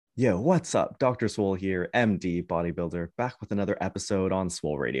Yo, what's up? Dr. Swole here, MD bodybuilder, back with another episode on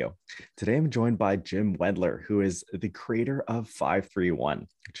Swole Radio. Today I'm joined by Jim Wendler, who is the creator of 531,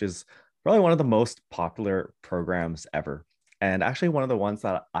 which is probably one of the most popular programs ever. And actually, one of the ones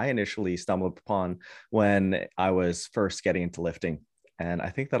that I initially stumbled upon when I was first getting into lifting. And I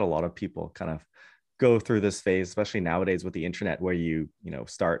think that a lot of people kind of go through this phase, especially nowadays with the internet, where you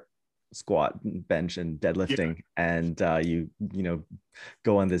start squat, bench, and Yeah, deadlifting, and you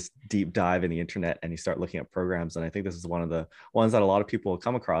go on this deep dive in the internet and you start looking at programs. And I think this is one of the ones that a lot of people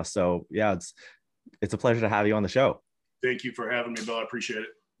come across. So yeah, it's a pleasure to have you on the show. thank you for having me, Bill. I appreciate it.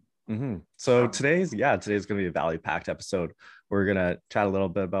 So today's going to be a value packed episode. We're going to chat a little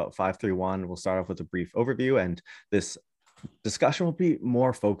bit about 531. We'll start off with a brief overview, and this discussion will be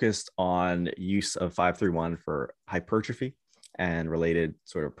more focused on use of 531 for hypertrophy and related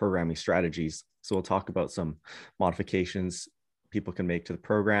sort of programming strategies. So we'll talk about some modifications people can make to the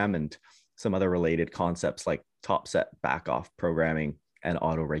program and some other related concepts like top set, back off programming, and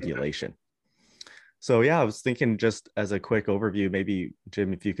auto regulation. So yeah, I was thinking, just as a quick overview, maybe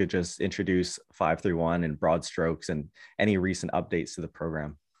Jim, if you could just introduce 531 in broad strokes and any recent updates to the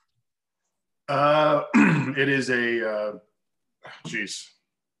program. It is geez,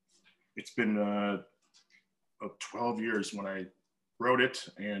 it's been 12 years when I wrote it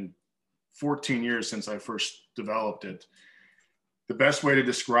and 14 years since I first developed it. The best way to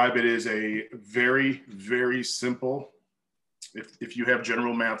describe it is a very, very simple, if you have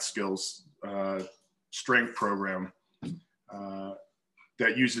general math skills, strength program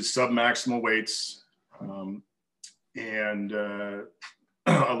that uses submaximal weights and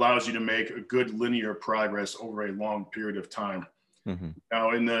allows you to make a good linear progress over a long period of time. Mm-hmm.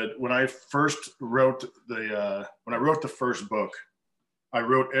 Now, when I wrote the first book, I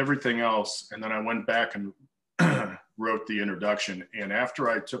wrote everything else, and then I went back and wrote the introduction. And after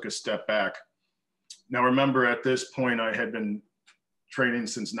I took a step back, now remember, at this point, I had been training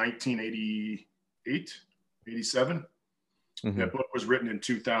since 1988, 87. Mm-hmm. That book was written in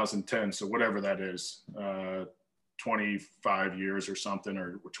 2010, so whatever that is, 25 years or something,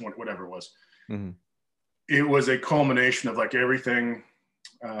 or 20, whatever it was. Mm-hmm. It was a culmination of like everything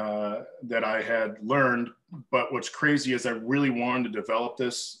that I had learned. But what's crazy is I really wanted to develop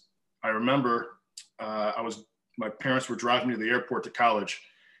this. I remember my parents were driving me to the airport to college,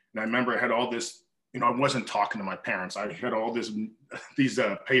 and I remember I had all this. I wasn't talking to my parents. I had all these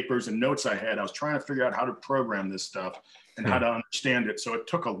papers and notes I had. I was trying to figure out how to program this stuff and how to understand it. So it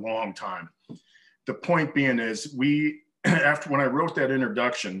took a long time. The point being is after when I wrote that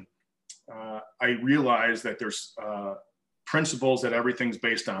introduction, I realized that there's principles that everything's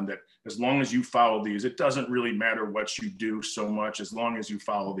based on, that as long as you follow these, it doesn't really matter what you do so much as long as you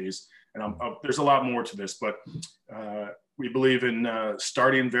follow these. And there's a lot more to this, but we believe in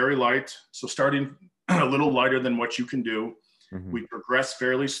starting very light. So starting a little lighter than what you can do. Mm-hmm. We progress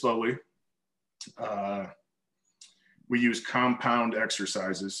fairly slowly. We use compound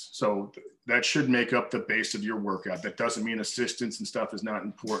exercises. So that should make up the base of your workout. That doesn't mean assistance and stuff is not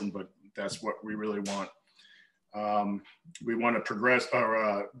important, but that's what we really want. We want to progress,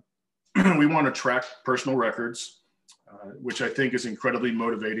 or we want to track personal records, which I think is incredibly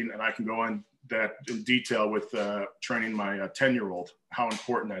motivating. And I can go on that in detail with training my 10-year-old, how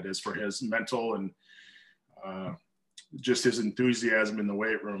important that is for his mental and just his enthusiasm in the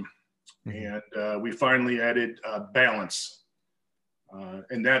weight room. Mm-hmm. And we finally added balance.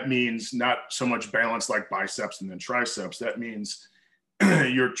 And that means not so much balance like biceps and then triceps. That means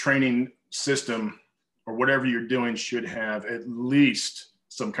your training system or whatever you're doing should have at least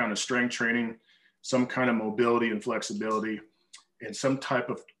some kind of strength training, some kind of mobility and flexibility, and some type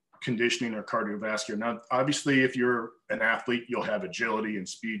of conditioning or cardiovascular. Now, obviously, if you're an athlete, you'll have agility and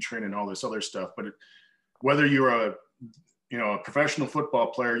speed training and all this other stuff. But whether you're a professional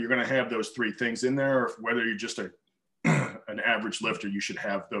football player, you're going to have those three things in there, or whether you're just an average lifter, you should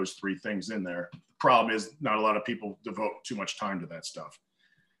have those three things in there. The problem is not a lot of people devote too much time to that stuff.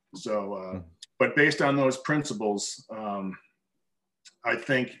 So, but based on those principles, I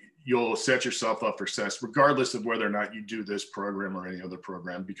think you'll set yourself up for success, regardless of whether or not you do this program or any other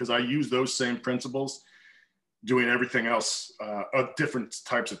program, because I use those same principles doing everything else, different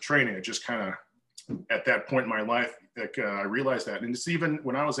types of training. It just kind of, at that point in my life, I realized that. And it's even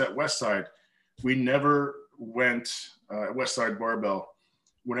when I was at Westside, we never went, Westside Barbell,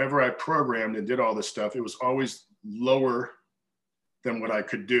 whenever I programmed and did all this stuff, it was always lower than what I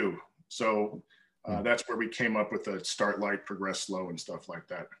could do. So that's where we came up with the start light, progress slow and stuff like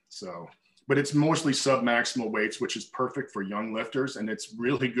that. So, but it's mostly sub-maximal weights, which is perfect for young lifters. And it's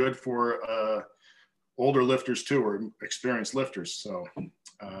really good for older lifters too, or experienced lifters. So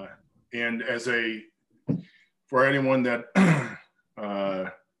And for anyone that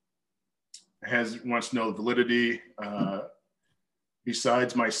wants to know the validity,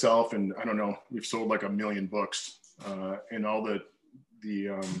 besides myself, and I don't know, we've sold like 1 million books, and all the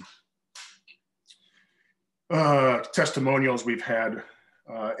testimonials we've had,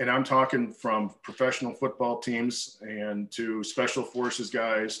 and I'm talking from professional football teams and to special forces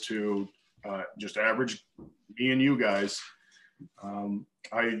guys to just average me and you guys.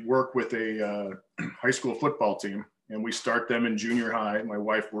 I work with a high school football team, and we start them in junior high. My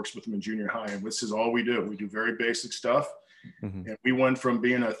wife works with them in junior high, and this is all we do. We do very basic stuff. Mm-hmm. And we went from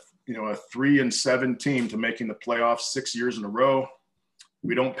being a 3-7 team to making the playoffs 6 years in a row.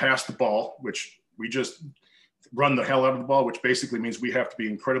 We don't pass the ball, which we just run the hell out of the ball, which basically means we have to be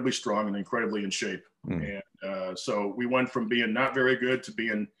incredibly strong and incredibly in shape. Mm. And so we went from being not very good to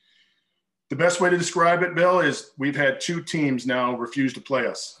being – the best way to describe it, Bill, is we've had 2 teams now refuse to play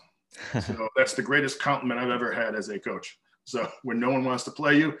us. So that's the greatest compliment I've ever had as a coach. So when no one wants to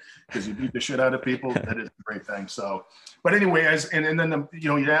play you because you beat the shit out of people, that is a great thing. So, but anyway, and then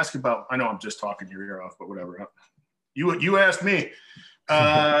you'd ask about, I know I'm just talking your ear off, but whatever. You asked me.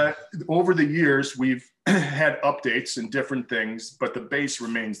 Over the years, we've had updates and different things, but the base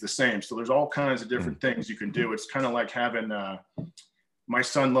remains the same. So there's all kinds of different things you can do. It's kind of like having my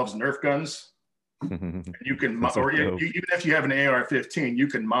son loves Nerf guns. And you can, or even if you have an AR-15, you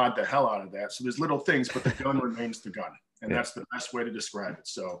can mod the hell out of that. So there's little things, but the gun remains the gun. And that's the best way to describe it.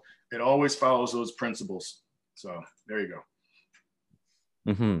 So it always follows those principles. So there you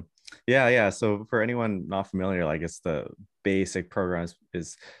go. Mm-hmm. Yeah. So for anyone not familiar, I guess the basic program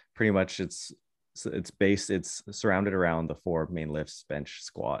is pretty much it's surrounded around the 4 main lifts: bench,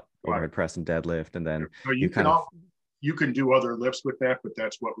 squat, overhead press, and deadlift. And then you can do other lifts with that, but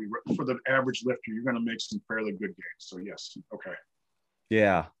that's what for the average lifter, you're going to make some fairly good gains. So yes. Okay.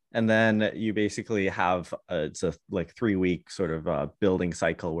 Yeah. And then you basically have it's a 3-week sort of building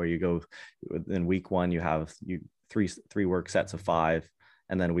cycle where you go in week 1, you have three work sets of 5.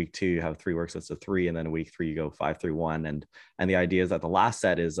 And then week 2, you have 3 work sets of 3. And then week 3, you go 5 through 1. And the idea is that the last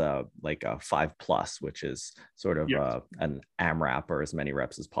set is like a 5+, which is sort of an AMRAP, or as many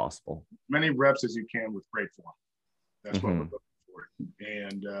reps as possible. Many reps as you can with great form. That's what we're looking for.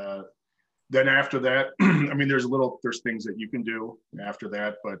 And then after that, I mean, there's things that you can do after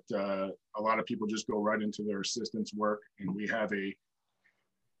that, but a lot of people just go right into their assistance work. And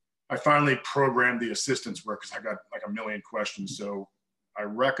I finally programmed the assistance work because I got like 1 million questions. So I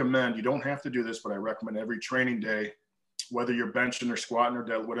recommend, you don't have to do this, but I recommend every training day, whether you're benching or squatting or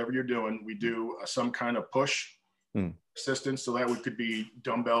dead, whatever you're doing, we do some kind of push assistance. So that could be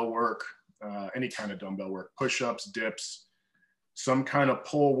dumbbell work, any kind of dumbbell work, push-ups, dips, some kind of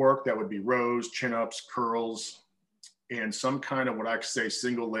pull work that would be rows, chin-ups, curls, and some kind of what I could say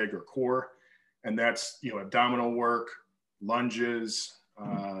single leg or core. And that's, abdominal work, lunges,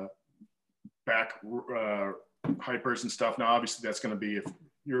 back hypers and stuff. Now, obviously that's going to be, if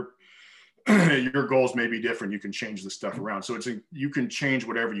your goals may be different, you can change the stuff around. So you can change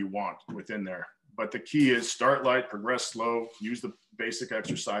whatever you want within there. But the key is start light, progress slow, use the basic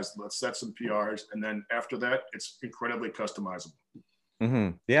exercise. Let's set some PRs. And then after that, it's incredibly customizable. Mm-hmm.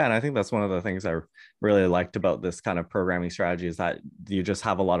 Yeah. And I think that's one of the things I really liked about this kind of programming strategy is that you just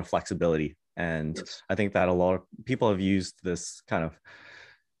have a lot of flexibility. And yes. I think that a lot of people have used this kind of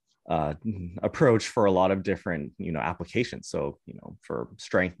approach for a lot of different, applications. So, for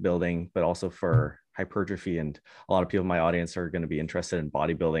strength building, but also for hypertrophy. And a lot of people in my audience are going to be interested in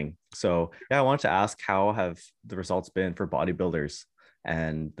bodybuilding. So yeah, I wanted to ask, how have the results been for bodybuilders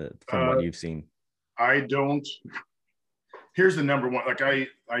and from what you've seen? Here's the number one, like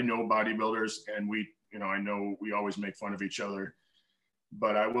I know bodybuilders, and I know we always make fun of each other,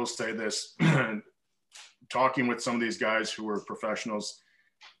 but I will say this, talking with some of these guys who are professionals,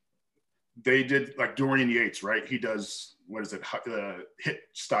 they did, like Dorian Yates, right? He does, HIIT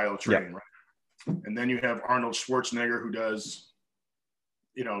style training, right? And then you have Arnold Schwarzenegger, who does,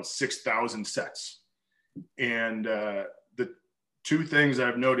 6,000 sets. And the 2 things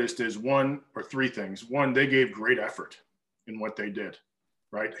I've noticed is 3 things. One, they gave great effort in what they did,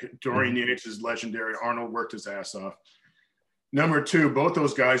 right? Dorian Yates is legendary. Arnold worked his ass off. Number 2, both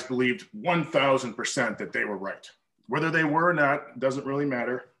those guys believed 1,000% that they were right. Whether they were or not, doesn't really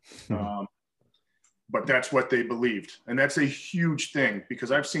matter. But that's what they believed. And that's a huge thing,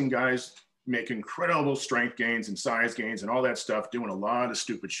 because I've seen guys make incredible strength gains and size gains and all that stuff, doing a lot of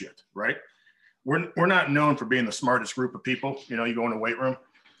stupid shit, right? We're not known for being the smartest group of people. You go in a weight room.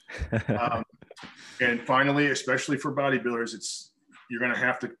 And finally, especially for bodybuilders, you're going to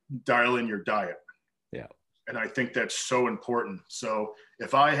have to dial in your diet. Yeah. And I think that's so important. So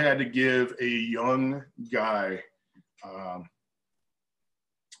if I had to give a young guy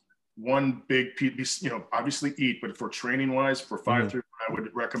one big piece, obviously eat, but for training wise, for 5-3, I would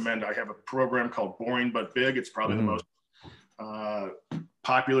recommend, I have a program called Boring But Big. It's probably the most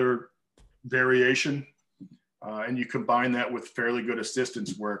popular variation. And you combine that with fairly good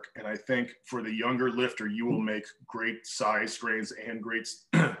assistance work. And I think for the younger lifter, you will make great size gains and great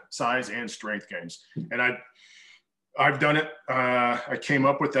size and strength gains. And I've done it. I came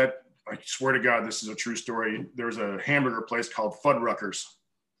up with that. I swear to God, this is a true story. There's a hamburger place called Fuddruckers.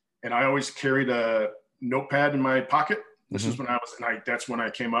 And I always carried a notepad in my pocket. This is when that's when I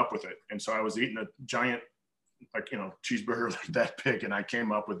came up with it. And so I was eating a giant, cheeseburger that big, and I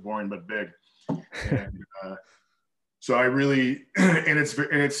came up with Boring But Big. And so I really,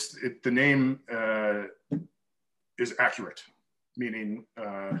 the name is accurate, meaning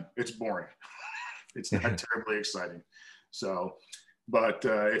it's boring. It's not terribly exciting. So, but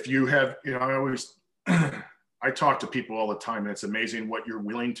if you have, I always, I talk to people all the time, and it's amazing what you're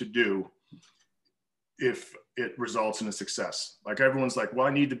willing to do if it results in a success. Like everyone's like, well,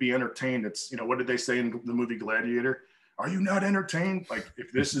 I need to be entertained. It's, what did they say in the movie Gladiator? Are you not entertained? Like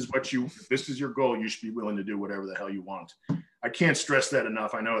if this is your goal, you should be willing to do whatever the hell you want. I can't stress that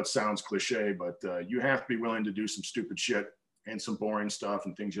enough. I know it sounds cliche, but you have to be willing to do some stupid shit and some boring stuff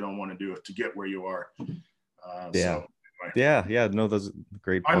and things you don't want to do to get where you are. So, anyway. No, those are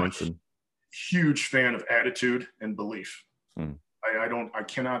great points. I'm a huge fan of attitude and belief. I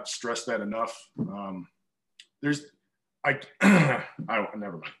cannot stress that enough. Never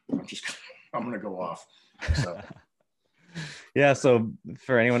mind. I'm going to go off. So. So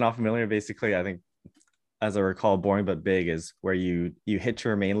for anyone not familiar, basically, I think, as I recall, Boring But Big is where you hit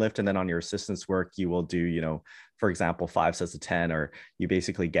your main lift, and then on your assistance work, you will do, for example, 5 sets of 10, or you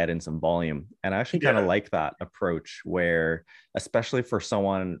basically get in some volume. And I actually kind of like that approach where, especially for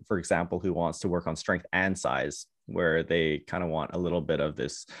someone, for example, who wants to work on strength and size, where they kind of want a little bit of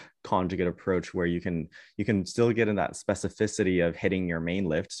this conjugate approach where you can still get in that specificity of hitting your main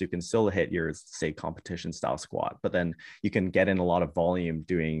lift. So you can still hit your, say, competition style squat, but then you can get in a lot of volume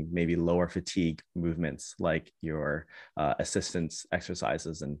doing maybe lower fatigue movements like your assistance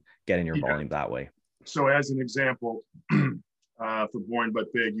exercises, and getting your volume that way. So as an example, for Boring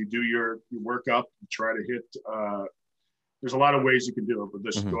But Big, you do your work up, you try to hit, there's a lot of ways you can do it, but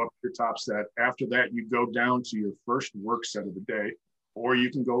just go up to your top set. After that, you go down to your first work set of the day, or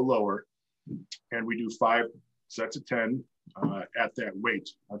you can go lower. And we do 5 sets of 10 at that weight.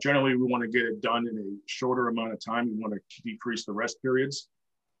 Generally, we want to get it done in a shorter amount of time. We want to decrease the rest periods.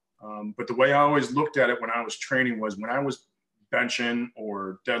 But the way I always looked at it when I was training was when I was benching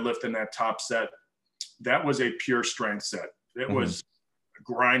or deadlifting that top set, that was a pure strength set. It was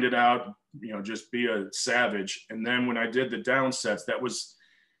grind it out, just be a savage. And then when I did the down sets, that was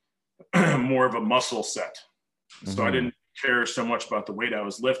more of a muscle set. So I didn't care so much about the weight I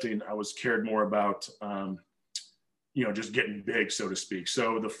was lifting. I was cared more about, just getting big, so to speak.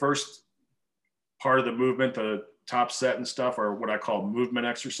 So the first part of the movement, the top set and stuff, are what I call movement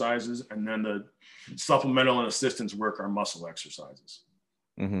exercises. And then the supplemental and assistance work are muscle exercises.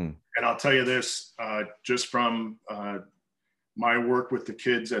 And I'll tell you this, just from my work with the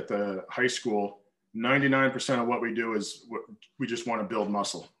kids at the high school, 99% of what we do is we just want to build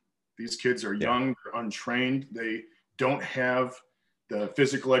muscle. These kids are young, they're untrained. They don't have the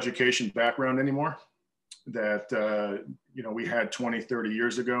physical education background anymore that, we had 20, 30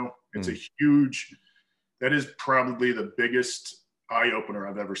 years ago. It's that is probably the biggest eye opener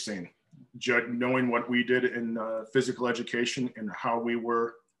I've ever seen. Knowing what we did in physical education and how we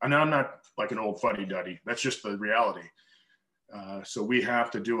were, and I'm not like an old fuddy-duddy, that's just the reality. So we have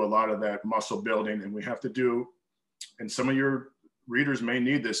to do a lot of that muscle building, and we have to do, and some of your readers may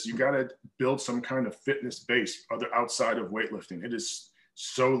need this, you got to build some kind of fitness base outside of weightlifting. It is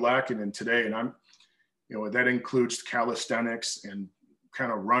so lacking in today. And that includes calisthenics and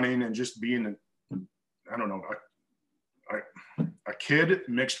kind of running and just being, a kid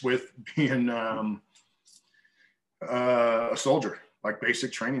mixed with being a soldier, like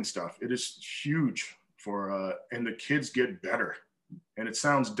basic training stuff. It is huge and the kids get better. And it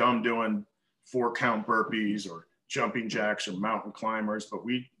sounds dumb doing 4-count burpees or jumping jacks or mountain climbers, but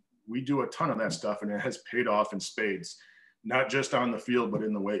we do a ton of that stuff, and it has paid off in spades, not just on the field, but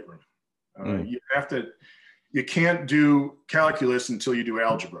in the weight room. You can't do calculus until you do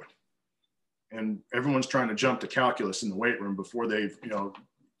algebra. And everyone's trying to jump to calculus in the weight room before they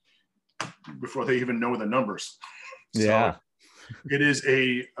even know the numbers. So it is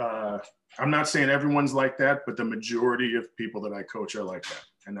I'm not saying everyone's like that, but the majority of people that I coach are like that.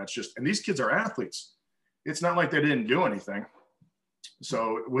 And and these kids are athletes. it's not like they didn't do anything.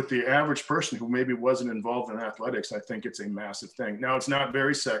 So with the average person who maybe wasn't involved in athletics, I think it's a massive thing. Now, it's not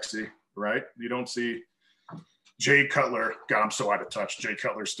very sexy, right? You don't see Jay Cutler. God, I'm so out of touch. Jay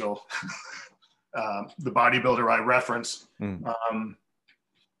Cutler's still the bodybuilder I reference.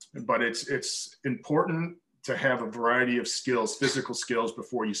 But it's important to have a variety of skills, physical skills,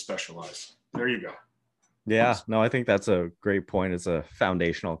 before you specialize. There you go. Yeah, no, I think that's a great point. It's a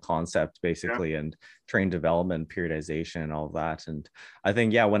foundational concept, basically, and train development, periodization, and all of that. And I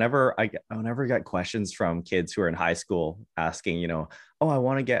think, yeah, whenever I get questions from kids who are in high school asking, you know, oh, I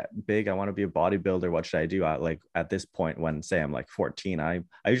want to get big, I want to be a bodybuilder, what should I do? Like at this point, when say I'm like 14, I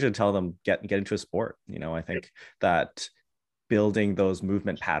usually tell them get into a sport. You know, I think that building those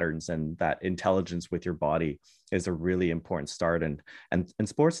movement patterns and that intelligence with your body is a really important start, and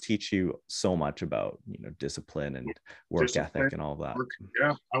sports teach you so much about, you know, discipline and work ethic and all that.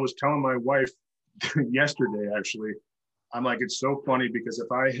 Yeah, I was telling my wife yesterday, actually, I'm like, it's so funny because if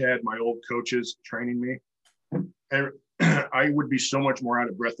I had my old coaches training me, I would be so much more out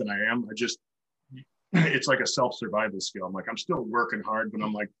of breath than I am. It's like a self-survival skill. I'm like, I'm still working hard, but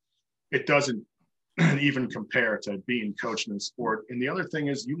I'm like, it doesn't even compare to being coached in sport. And the other thing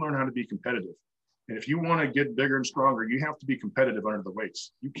is, you learn how to be competitive. And if you want to get bigger and stronger, you have to be competitive under the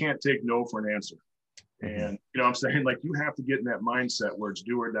weights. You can't take no for an answer. And, you know what I'm saying? Like, you have to get in that mindset where it's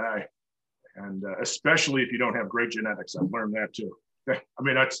do or die. And especially if you don't have great genetics. I've learned that too. I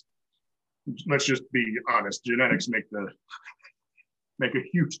mean, let's just be honest. Genetics make a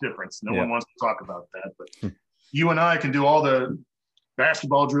huge difference. No one wants to talk about that, but you and I can do all the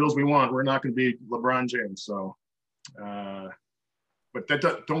basketball drills we want. We're not going to be LeBron James. So, but that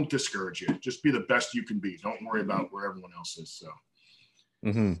don't discourage you. Just be the best you can be. Don't worry about where everyone else is. So,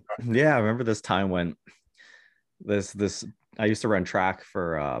 yeah, I remember this time when this I used to run track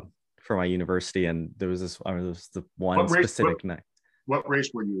for my university, and there was the one specific night. What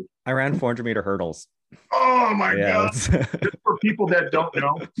race were you? I ran 400-meter hurdles. Oh my God. For people that don't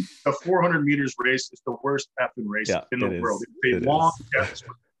know, the 400 meters race is the worst effing race in the world. It's a long death.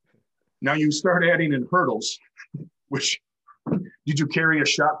 Now you start adding in hurdles, which, did you carry a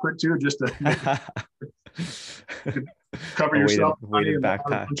shot put too, just to cover yourself? Weighted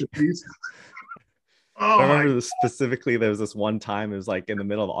backpack. Oh, I remember specifically, there was this one time, it was like in the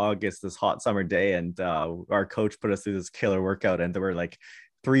middle of August, this hot summer day, and our coach put us through this killer workout, and there were like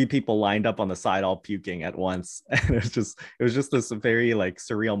 3 people lined up on the side all puking at once. And it was just this very like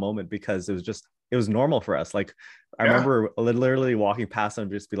surreal moment, because it was normal for us. Like, I remember literally walking past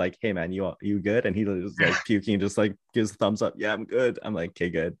him, just be like, hey man, you good? And he was like puking, just like gives a thumbs up. Yeah, I'm good. I'm like, okay,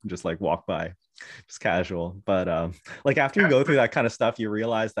 good. Just like walk by, just casual. But like, after you go through that kind of stuff, you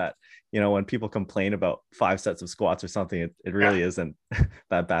realize that, you know, when people complain about 5 sets of squats or something, it really isn't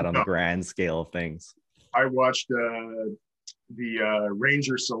that bad on the grand scale of things. I watched the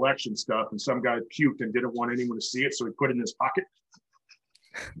Ranger selection stuff, and some guy puked and didn't want anyone to see it, so he put it in his pocket.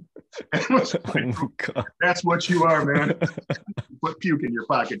 Like, oh my God. That's what you are, man. Put puke in your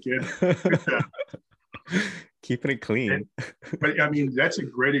pocket, kid. Keeping it clean. But I mean, that's a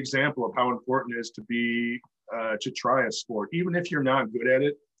great example of how important it is to be to try a sport, even if you're not good at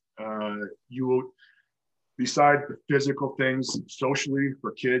it. You will, besides the physical things, socially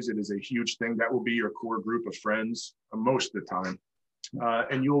for kids, it is a huge thing. That will be your core group of friends most of the time.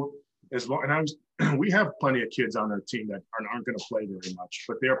 And you'll, as long, and we have plenty of kids on our team that aren't going to play very much,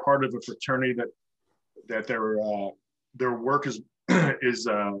 but they're part of a fraternity that their work is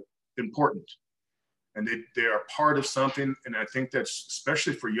important, and they are part of something. And I think that's,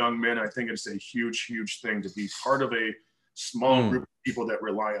 especially for young men, I think it's a huge thing to be part of a small group of people that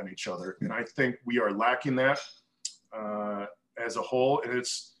rely on each other. And I think we are lacking that as a whole. And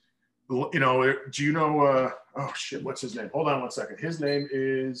it's, you know, do you know, oh shit, what's his name? Hold on one second. His name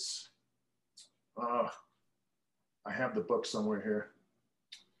is, I have the book somewhere here.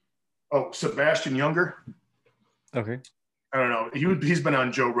 Oh, Sebastian Younger. Okay. I don't know. He's been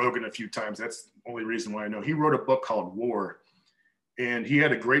on Joe Rogan a few times. That's the only reason why I know. He wrote a book called War, and he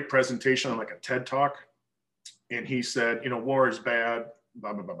had a great presentation on like a TED Talk. And he said, you know, war is bad,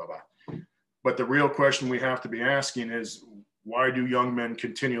 blah, blah, blah, blah, blah. But the real question we have to be asking is, why do young men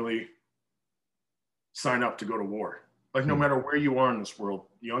continually sign up to go to war? Like, no matter where you are in this world,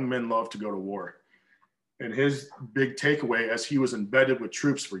 young men love to go to war. And his big takeaway, as he was embedded with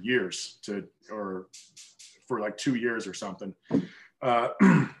troops for years, or for like 2 years or something,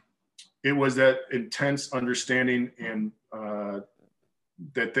 it was that intense understanding, and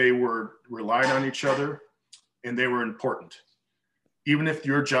that they were relying on each other, and they were important. Even if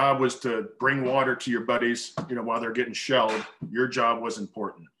your job was to bring water to your buddies, you know, while they're getting shelled, your job was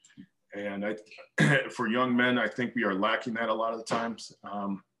important. And for young men, I think we are lacking that a lot of the times.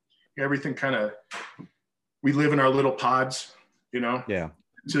 Everything kind of, we live in our little pods, Yeah.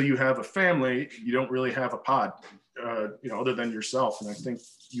 Until you have a family, you don't really have a pod, other than yourself. And I think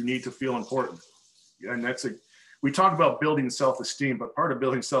you need to feel important. And we talk about building self-esteem, but part of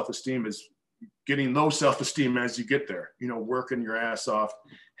building self-esteem is getting low self-esteem as you get there, working your ass off,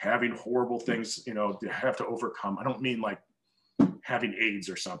 having horrible things, to have to overcome. I don't mean like having AIDS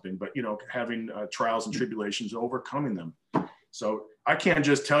or something, but, having trials and tribulations, overcoming them. So I can't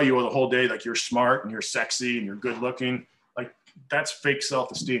just tell you the whole day, like you're smart and you're sexy and you're good looking. Like that's fake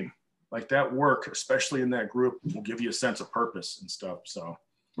self-esteem. Like that work, especially in that group, will give you a sense of purpose and stuff. So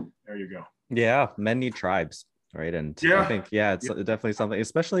there you go. Yeah. Men need tribes. Right. And I think, it's definitely something,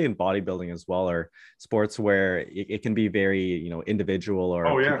 especially in bodybuilding as well, or sports where it can be very, individual,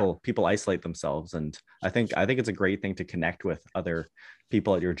 or people isolate themselves. And I think it's a great thing to connect with other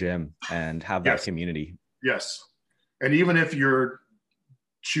people at your gym and have that community. Yes. And even if you're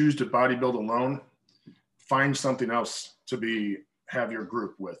choose to bodybuild alone, find something else to have your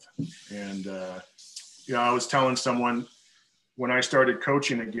group with. And, I was telling someone when I started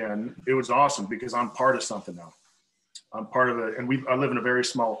coaching again, it was awesome because I'm part of something now. I'm part of it. And I live in a very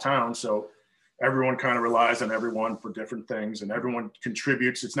small town. So everyone kind of relies on everyone for different things, and everyone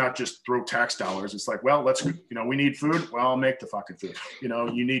contributes. It's not just throw tax dollars. It's like, well, we need food. Well, I'll make the fucking food.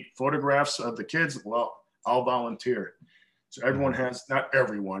 You need photographs of the kids. Well, I'll volunteer. So everyone has, not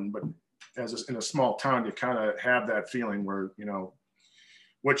everyone, but in a small town, you kind of have that feeling where,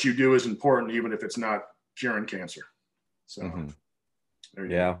 what you do is important, even if it's not curing cancer. So there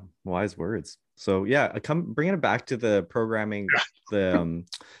you go. Wise words. So bringing it back to the programming,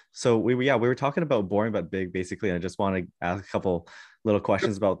 so we were talking about boring but big basically, and I just want to ask a couple little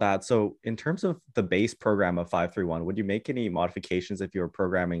questions about that. So in terms of the base program of 531, would you make any modifications if you were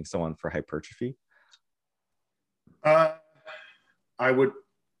programming someone for hypertrophy? I would.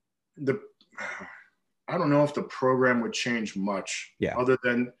 I don't know if the program would change much, other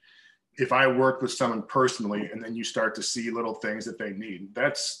than if I worked with someone personally and then you start to see little things that they need.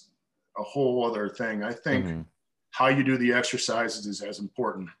 That's a whole other thing. I think how you do the exercises is as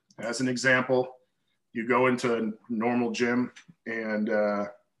important. As an example, you go into a normal gym and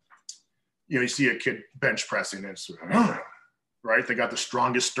you see a kid bench pressing, and it's right, they got the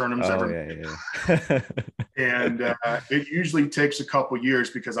strongest sternums ever. And it usually takes a couple years,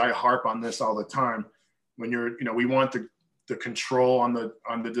 because I harp on this all the time. When we want the control on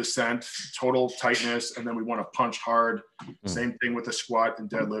the descent, total tightness, and then we want to punch hard. Same thing with the squat and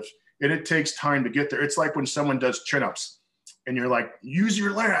deadlift. And it takes time to get there. It's like when someone does chin-ups and you're like, use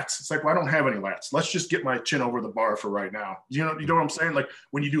your lats. It's like, well, I don't have any lats. Let's just get my chin over the bar for right now. You know what I'm saying? Like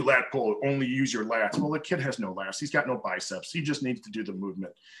when you do lat pull, only use your lats. Well, the kid has no lats. He's got no biceps. He just needs to do the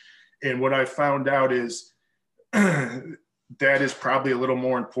movement. And what I found out is that is probably a little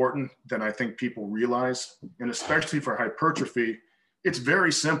more important than I think people realize. And especially for hypertrophy, it's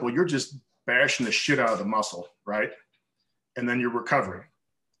very simple. You're just bashing the shit out of the muscle, right? And then you're recovering.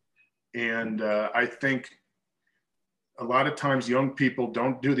 And I think a lot of times young people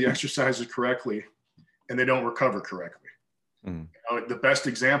don't do the exercises correctly and they don't recover correctly. The best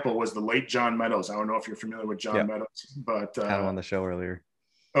example was the late John Meadows. I don't know if you're familiar with John Meadows, but had him on the show earlier.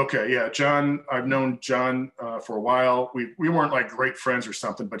 Okay, yeah, John. I've known John for a while. We weren't like great friends or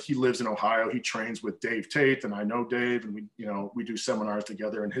something, but he lives in Ohio. He trains with Dave Tate, and I know Dave, and we do seminars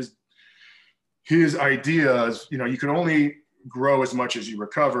together. And his idea is, you can only grow as much as you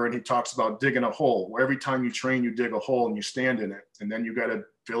recover. And he talks about digging a hole, where every time you train, you dig a hole and you stand in it, and then you got to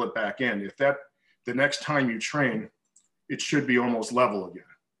fill it back in. If the next time you train, it should be almost level again.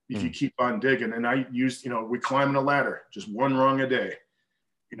 If you keep on digging. And I use, we climbing a ladder, just one rung a day.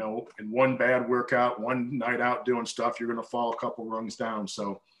 In one bad workout, one night out doing stuff, you're going to fall a couple rungs down.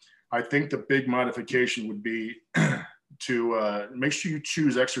 So I think the big modification would be to make sure you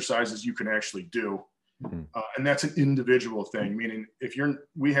choose exercises you can actually do. And that's an individual thing, meaning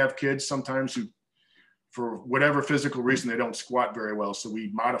we have kids sometimes who, for whatever physical reason, they don't squat very well. So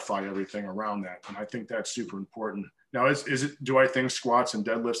we modify everything around that. And I think that's super important. Now, do I think squats and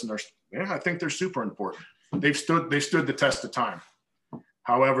deadlifts I think they're super important. They stood the test of time.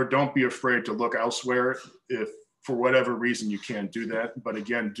 However, don't be afraid to look elsewhere if for whatever reason you can't do that. But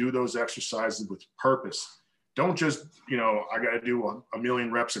again, do those exercises with purpose. Don't just, I got to do a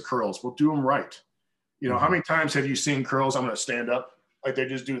million reps of curls. Well, do them right. How many times have you seen curls? I'm going to stand up. Like they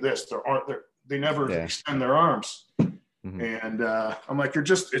just do this. They never extend their arms. And I'm like,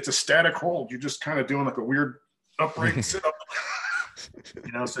 it's a static hold. You're just kind of doing like a weird upright sit up.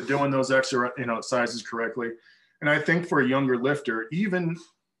 So doing those exercises correctly. And I think for a younger lifter, even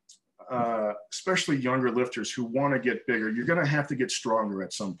especially younger lifters who want to get bigger, you're going to have to get stronger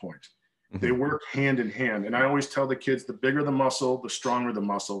at some point. Mm-hmm. They work hand in hand. And I always tell the kids, the bigger the muscle, the stronger the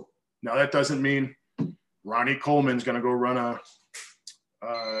muscle. Now, that doesn't mean Ronnie Coleman's going to go run a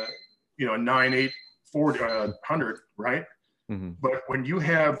 9.8 400, right? Mm-hmm. But when you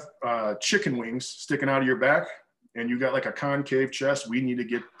have chicken wings sticking out of your back and you got like a concave chest, we need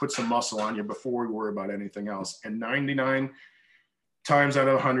to put some muscle on you before we worry about anything else. And 99 times out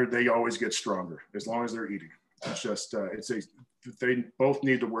of 100, they always get stronger as long as they're eating. It's just, they both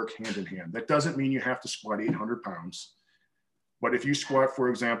need to work hand in hand. That doesn't mean you have to squat 800 pounds. But if you squat, for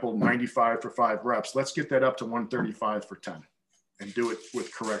example, 95 for 5 reps, let's get that up to 135 for 10 and do it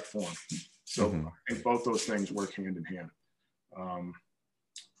with correct form. So Mm-hmm. I think both those things work hand in hand.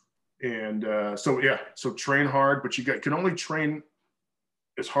 So train hard, but you can only train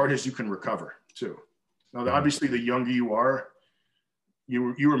as hard as you can recover too. Now, obviously, the younger you are,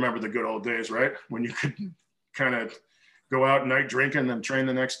 you remember the good old days, right? When you could kind of go out night drinking and then train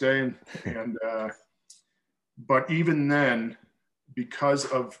the next day. But even then, because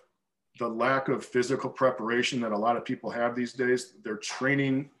of the lack of physical preparation that a lot of people have these days, their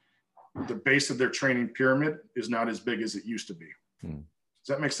training, the base of their training pyramid is not as big as it used to be. Does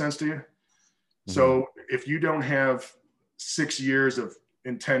that make sense to you? Mm-hmm. So if you don't have 6 years of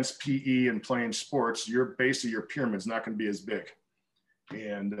intense PE and playing sports, your base of your pyramid is not going to be as big.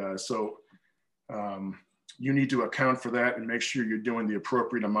 And you need to account for that and make sure you're doing the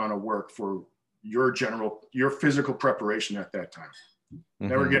appropriate amount of work for your physical preparation at that time. Mm-hmm.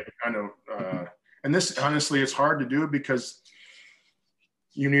 Never get kind of, and this, honestly, it's hard to do because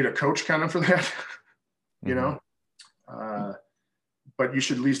you need a coach kind of for that, you know, but you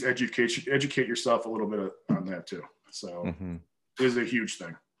should at least educate yourself a little bit on that too. So it is a huge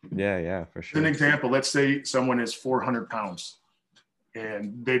thing. Yeah, for sure. As an example, let's say someone is 400 pounds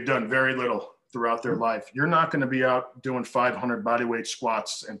and they've done very little throughout their life. You're not going to be out doing 500 bodyweight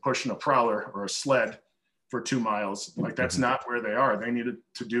squats and pushing a prowler or a sled for 2 miles. Like, that's not where they are. They needed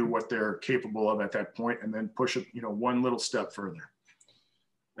to do what they're capable of at that point and then push it, one little step further.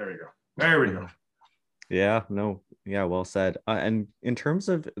 There you go. There we go. Yeah, no. Yeah, well said. And in terms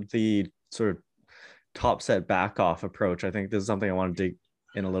of the sort of top set back off approach, I think this is something I want to dig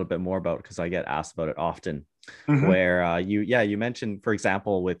in a little bit more about because I get asked about it often. Where you mentioned, for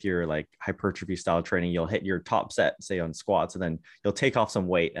example, with your like hypertrophy style training, you'll hit your top set, say on squats, and then you'll take off some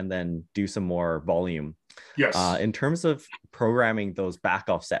weight and then do some more volume. Yes. In terms of programming those back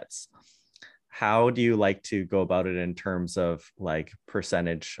off sets, how do you like to go about it in terms of like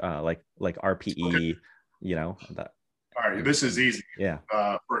percentage, like RPE, that? All right, this is easy. Yeah.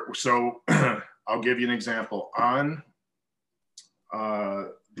 So I'll give you an example. On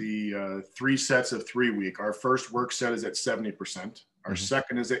the 3 sets of 3 week, our first work set is at 70%, our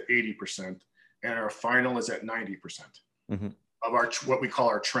second is at 80%, and our final is at 90% of our what we call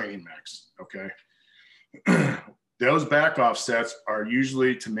our training max. Okay. Those back off sets are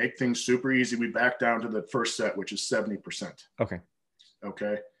usually, to make things super easy, we back down to the first set, which is 70%.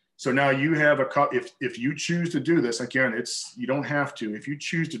 Okay. So now you have if you choose to do this, again, you don't have to. If you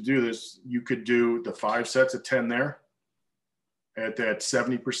choose to do this, you could do the 5 sets of 10 there at that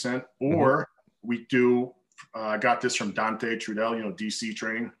 70%, or we do, I got this from Dante Trudell, DC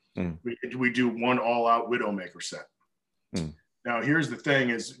training. We do 1 all out Widowmaker set. Now, here's the thing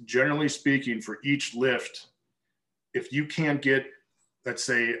is, generally speaking, for each lift, if you can't get, let's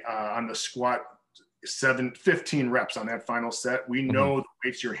say on the squat, 15 reps on that final set, we know the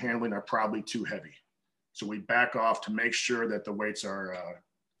weights you're handling are probably too heavy. So we back off to make sure that the weights are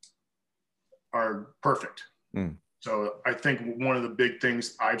perfect. So I think one of the big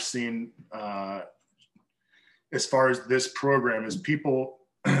things I've seen as far as this program is people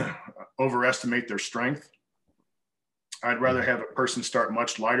overestimate their strength. I'd rather have a person start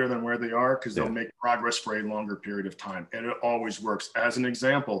much lighter than where they are because they'll make progress for a longer period of time. And it always works. As an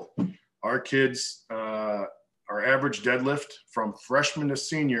example, our kids, our average deadlift from freshman to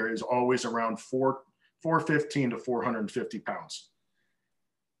senior is always around 415 to 450 pounds.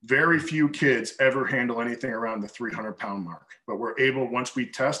 Very few kids ever handle anything around the 300-pound mark, but we're able, once we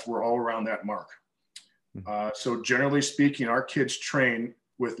test, we're all around that mark. So generally speaking, our kids train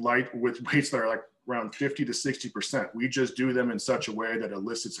with weights that are like around 50 to 60%. We just do them in such a way that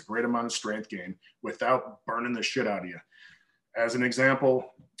elicits a great amount of strength gain without burning the shit out of you. As an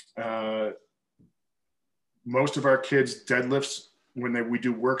example, most of our kids' deadlifts, when we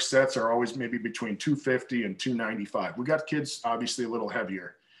do work sets, are always maybe between 250 and 295. We got kids obviously a little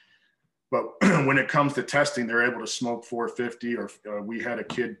heavier, but when it comes to testing, they're able to smoke 450. Or we had a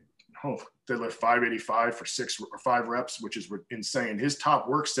kid deadlift 585 for 6 or 5 reps, which is insane. His top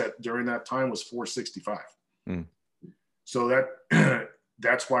work set during that time was 465. So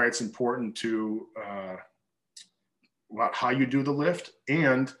that's why it's important to about how you do the lift.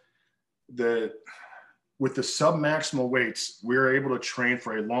 And with the sub-maximal weights, we're able to train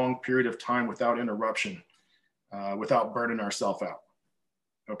for a long period of time without interruption, without burning ourselves out.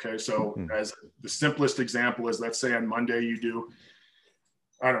 Okay, so as the simplest example is, let's say on Monday you do,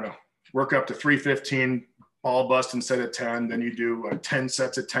 I don't know, work up to 315, ball bust and set of 10, then you do 10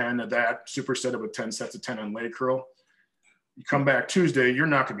 sets of 10 of that, superset it with 10 sets of 10 on leg curl. You come back Tuesday, you're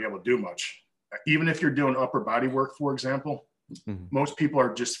not going to be able to do much. Even if you're doing upper body work, for example, most people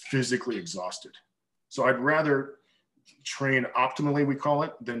are just physically exhausted. So I'd rather train optimally, we call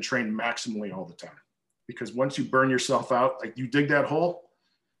it, than train maximally all the time. Because once you burn yourself out, like you dig that hole,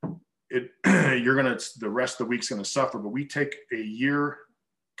 the rest of the week's going to suffer. But we take a year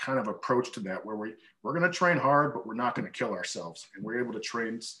kind of approach to that, where we're going to train hard, but we're not going to kill ourselves. And we're able to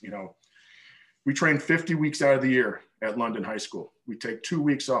train, we train 50 weeks out of the year at London High School. We take 2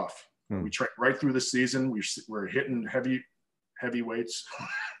 weeks off. We train right through the season. We're hitting heavy weights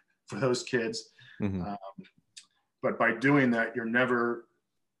for those kids. But by doing that, you're never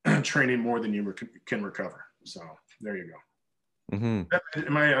training more than you can recover. So there you go. I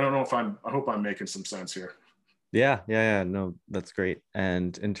don't know if I hope I'm making some sense here. Yeah. No, that's great.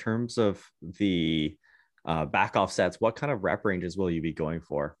 And in terms of the back off sets, what kind of rep ranges will you be going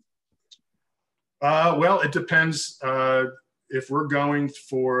for? Well, it depends. If we're going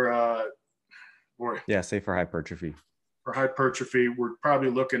for, say for hypertrophy. For hypertrophy, we're probably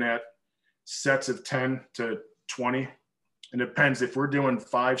looking at sets of 10 to 20. And it depends. If we're doing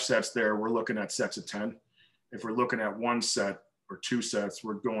 5 sets there, we're looking at sets of 10. If we're looking at 1 set or 2 sets,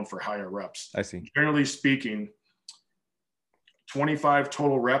 we're going for higher reps. I see. Generally speaking, 25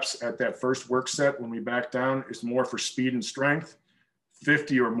 total reps at that first work set when we back down is more for speed and strength.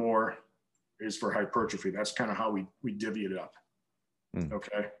 50 or more is for hypertrophy. That's kind of how we divvy it up.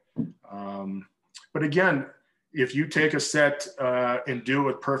 Okay. But again, if you take a set and do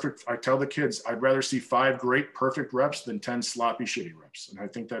it perfect, I tell the kids, I'd rather see 5 great, perfect reps than 10 sloppy, shitty reps. And I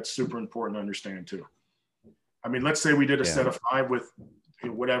think that's super important to understand too. I mean, let's say we did a set of 5 with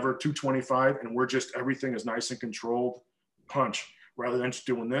whatever, 225, and everything is nice and controlled punch, rather than just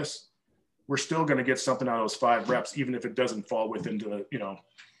doing this. We're still going to get something out of those 5 reps, even if it doesn't fall within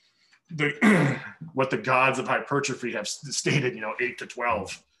what the gods of hypertrophy have stated, 8 to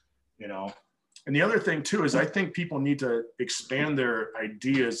 12, And the other thing too, is I think people need to expand their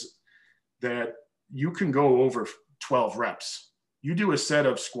ideas that you can go over 12 reps. You do a set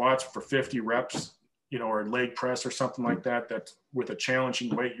of squats for 50 reps, or leg press or something like that, that's with a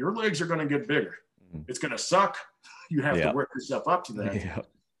challenging weight, your legs are going to get bigger. It's going to suck. You have to work yourself up to that.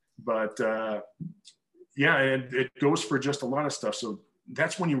 But and it goes for just a lot of stuff. So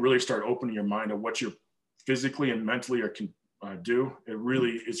that's when you really start opening your mind of what you physically and mentally can do. It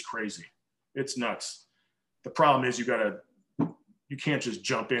really is crazy. It's nuts. The problem is you can't just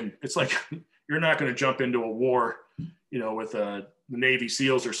jump in. It's like, you're not going to jump into a war, with the Navy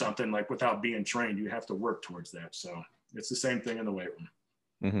SEALs or something, like, without being trained. You have to work towards that. So it's the same thing in the weight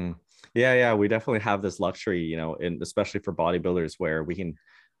room. Yeah. We definitely have this luxury, especially for bodybuilders, where we can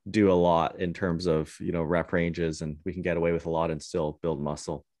do a lot in terms of, rep ranges, and we can get away with a lot and still build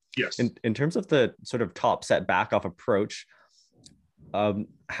muscle. Yes. In terms of the sort of top set back off approach,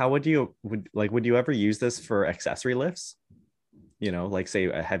 how would you ever use this for accessory lifts? Like say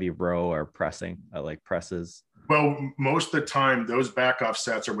a heavy row or pressing, like presses? Well, most of the time those back off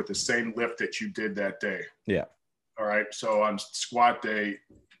sets are with the same lift that you did that day. Yeah. All right. So on squat day,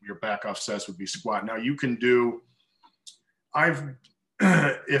 your back off sets would be squat. Now you can do,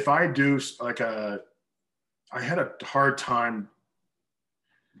 if I do I had a hard time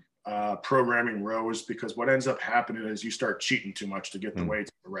programming rows, because what ends up happening is you start cheating too much to get the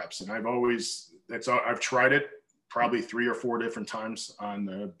weights and the reps. And I've tried it probably 3 or 4 different times on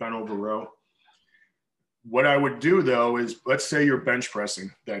the bent over row. What I would do though is, let's say you're bench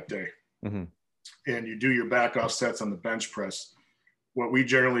pressing that day and you do your back off sets on the bench press. What we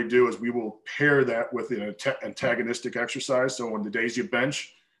generally do is we will pair that with an antagonistic exercise. So on the days you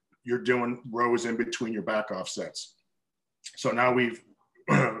bench, you're doing rows in between your back off sets. So now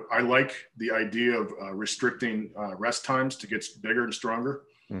I like the idea of restricting rest times to get bigger and stronger.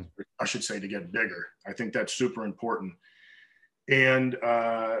 I should say to get bigger. I think that's super important. And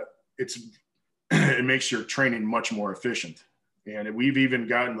it makes your training much more efficient. And we've even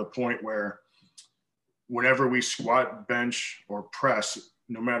gotten to the point where whenever we squat, bench, or press,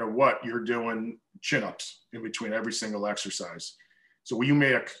 no matter what, you're doing chin-ups in between every single exercise. So you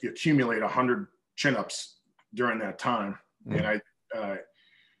may accumulate 100 chin-ups during that time. And I,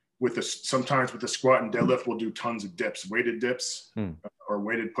 sometimes with the squat and deadlift, we'll do tons of dips, weighted dips, or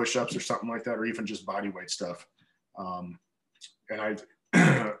weighted push-ups or something like that, or even just body weight stuff. And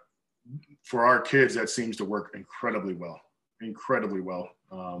for our kids, that seems to work incredibly well.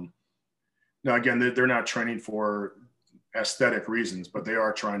 Now, again, they're not training for aesthetic reasons, but they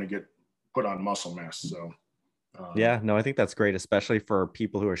are trying to put on muscle mass. So, yeah, no, I think that's great, especially for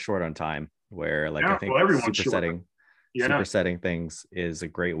people who are short on time, where like, I think supersetting things is a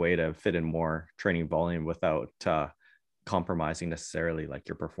great way to fit in more training volume without compromising necessarily like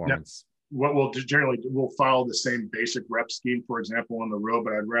your performance. What we'll follow the same basic rep scheme, for example, on the row,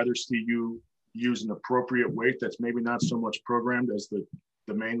 but I'd rather see you use an appropriate weight that's maybe not so much programmed as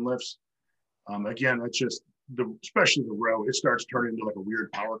the main lifts. Again, that's just especially the row, it starts turning into like a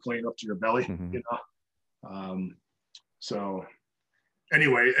weird power clean up to your belly, you know? So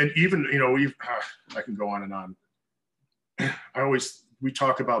anyway, and even, you know, I can go on and on. We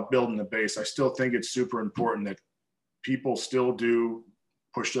talk about building the base. I still think it's super important that people still do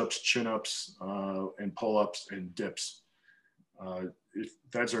push-ups, chin-ups, and pull-ups and dips.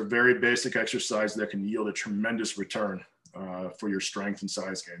 That's a very basic exercise that can yield a tremendous return for your strength and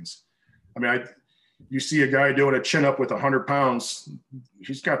size gains. I mean, you see a guy doing a chin-up with 100 pounds,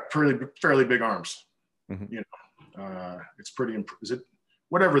 he's got fairly big arms. You know, it's pretty, is it,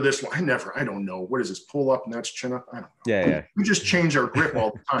 whatever this one, I don't know. What is this, pull-up and that's chin-up? I don't know. Yeah. We just change our grip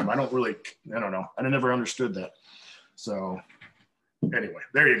all the time. I don't know. I never understood that. So anyway,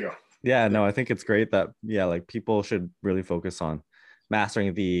 there you go. Yeah, no, I think it's great that, like people should really focus on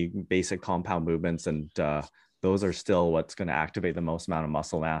mastering the basic compound movements, and those are still what's going to activate the most amount of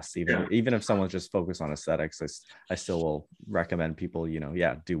muscle mass. Even if someone's just focused on aesthetics, I still will recommend people,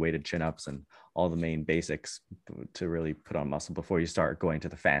 do weighted chin-ups and all the main basics to really put on muscle before you start going to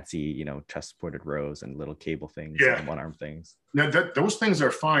the fancy, chest supported rows and little cable things and one arm things. Now those things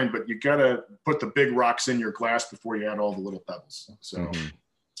are fine, but you got to put the big rocks in your glass before you add all the little pebbles. So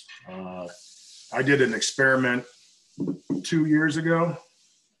I did an experiment 2 years ago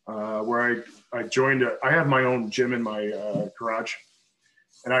where I joined I have my own gym in my garage,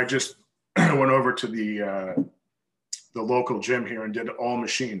 and I just went over to the local gym here and did all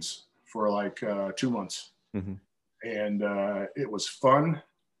machines for like 2 months. And it was fun,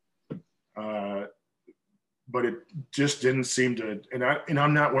 but it just didn't seem to, and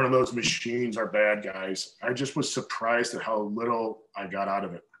I'm not one of those machines are bad guys. I just was surprised at how little I got out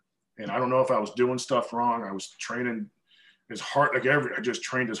of it. And I don't know if I was doing stuff wrong. I was training as hard, I just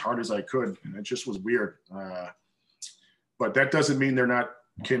trained as hard as I could, and it just was weird. But that doesn't mean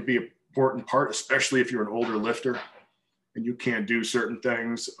can be an important part, especially if you're an older lifter and you can't do certain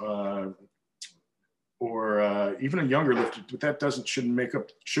things, or even a younger lifter. But that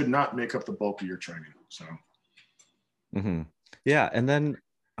should not make up the bulk of your training. So, yeah. And then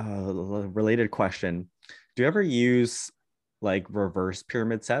a related question: do you ever use like reverse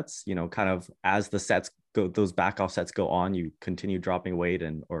pyramid sets? Kind of as the sets go, those back off sets go on, you continue dropping weight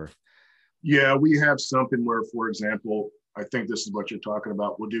Yeah, we have something where, for example, I think this is what you're talking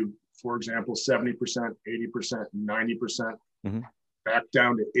about. We'll do, for example, 70%, 80%, 90%, back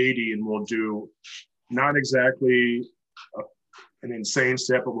down to 80, and we'll do not exactly an insane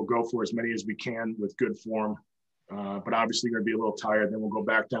set, but we'll go for as many as we can with good form. But obviously you're gonna be a little tired. Then we'll go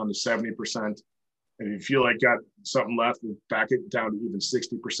back down to 70%. And if you feel like got something left, we'll back it down to even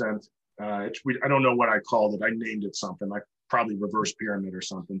 60%. I don't know what I called it. I named it something like probably reverse pyramid or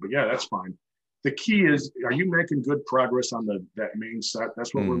something, but yeah, that's fine. The key is, are you making good progress on that main set?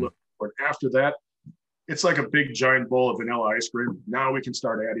 That's what we're looking for. After that, it's like a big giant bowl of vanilla ice cream. Now we can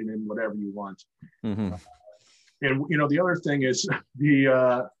start adding in whatever you want. And the other thing is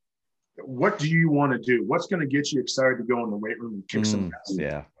what do you want to do? What's going to get you excited to go in the weight room and kick some ass?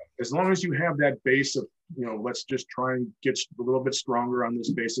 Yeah. As long as you have that base of, let's just try and get a little bit stronger on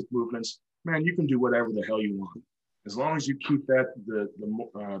these basic movements, man, you can do whatever the hell you want. As long as you keep that,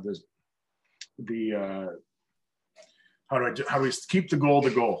 how do we keep the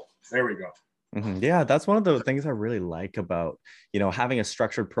goal? There we go. Yeah, that's one of the things I really like about, having a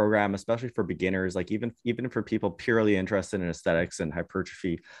structured program, especially for beginners, like even for people purely interested in aesthetics and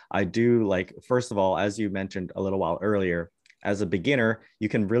hypertrophy. I do like, first of all, as you mentioned a little while earlier, as a beginner, you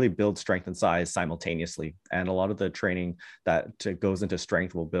can really build strength and size simultaneously. And a lot of the training that goes into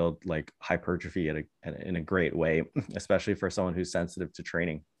strength will build like hypertrophy in a great way, especially for someone who's sensitive to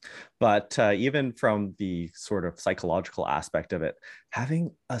training. But even from the sort of psychological aspect of it,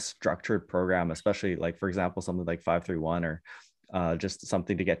 having a structured program, especially like, for example, something like 5-3-1 or just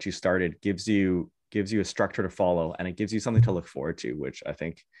something to get you started, gives you gives you a structure to follow, and it gives you something to look forward to, which I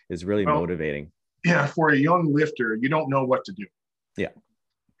think is really Well, motivating. yeah, for a young lifter, you don't know what to do. Yeah.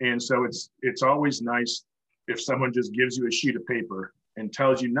 And so it's always nice if someone just gives you a sheet of paper and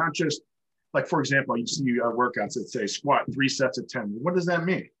tells you, not just like, for example, you see workouts that say squat 3 sets of 10. What does that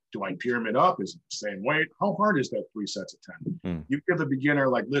mean? Do I pyramid up? Is it the same weight? How hard is that 3 sets of 10? You give the beginner,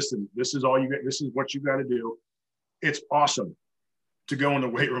 like, listen, this is all you get. This is what you got to do. It's awesome to go in the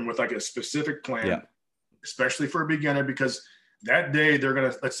weight room with like a specific plan, especially for a beginner, because that day they're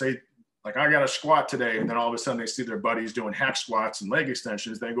going to, let's say, like, I got a squat today, and then all of a sudden they see their buddies doing hack squats and leg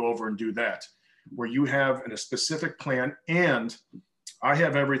extensions. They go over and do that, where you have a specific plan. And I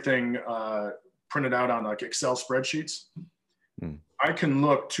have everything printed out on like Excel spreadsheets. I can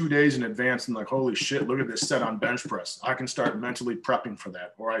look 2 days in advance and like, holy shit, look at this set on bench press. I can start mentally prepping for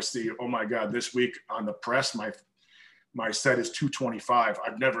that. Or I see, oh my God, this week on the press, my set is 225.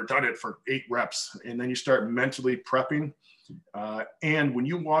 I've never done it for 8 reps. And then you start mentally prepping. And when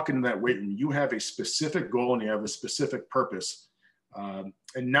you walk into that weight room, you have a specific goal and you have a specific purpose. And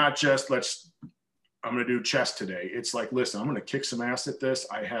not just I'm going to do chest today. It's like, listen, I'm going to kick some ass at this.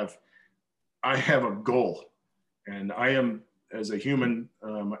 I have a goal, and I am, as a human,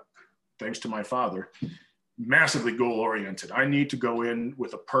 thanks to my father, massively goal oriented. I need to go in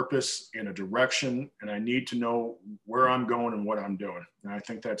with a purpose and a direction, and I need to know where I'm going and what I'm doing. And I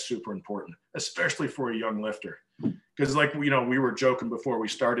think that's super important, especially for a young lifter. Because like, we were joking before we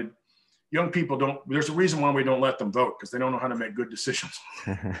started, young people there's a reason why we don't let them vote, because they don't know how to make good decisions.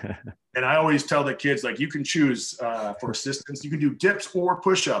 And I always tell the kids, like, you can choose for assistance. You can do dips or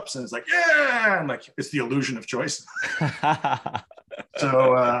push-ups. And it's like, yeah, I'm like, it's the illusion of choice.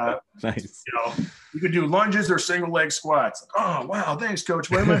 So, nice. You can do lunges or single leg squats. Oh, wow. Thanks, Coach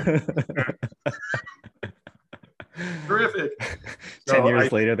Wayman. Terrific. 10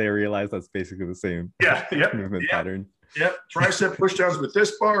 years later, they realize that's basically the same movement pattern. Yep. Tricep push downs with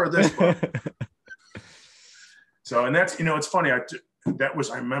this bar or this bar. So, and that's, it's funny. I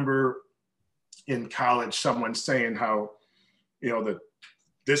remember in college, someone saying how, that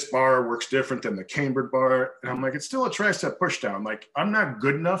this bar works different than the cambered bar. And I'm like, it's still a tricep push down. Like, I'm not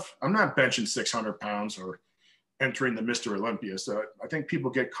good enough. I'm not benching 600 pounds or entering the Mr. Olympia. So I think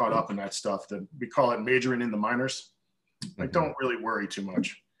people get caught up in that stuff, that we call it majoring in the minors. Like, don't really worry too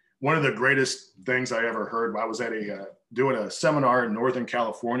much. One of the greatest things I ever heard, I was at doing a seminar in Northern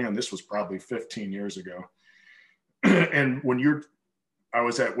California, and this was probably 15 years ago. And I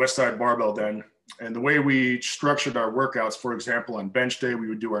was at Westside Barbell then, and the way we structured our workouts, for example, on bench day, we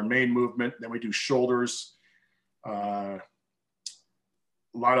would do our main movement, then we do shoulders, a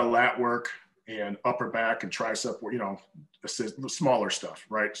lot of lat work and upper back and tricep, the smaller stuff,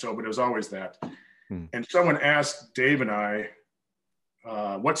 right? So, but it was always that. And someone asked Dave and I,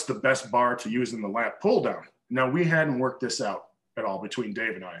 what's the best bar to use in the lat pull down? Now, we hadn't worked this out at all between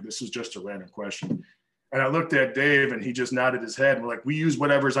Dave and I. This was just a random question. And I looked at Dave and he just nodded his head. And we're like, we use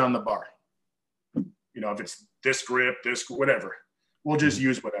whatever's on the bar. If it's this grip, this, whatever, we'll just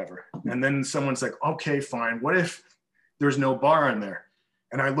use whatever. And then someone's like, okay, fine. What if there's no bar in there?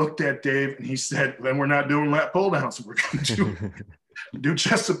 And I looked at Dave and he said, then we're not doing lat pull downs. We're going to do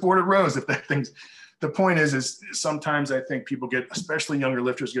chest supported rows. If that thing's, the point is sometimes I think people especially younger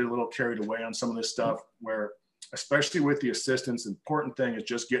lifters, get a little carried away on some of this stuff, where, especially with the assistants, the important thing is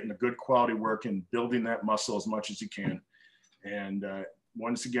just getting a good quality work and building that muscle as much as you can. And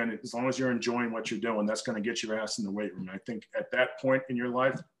once again, as long as you're enjoying what you're doing, that's going to get your ass in the weight room. I think at that point in your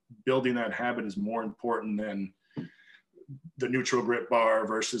life, building that habit is more important than the neutral grip bar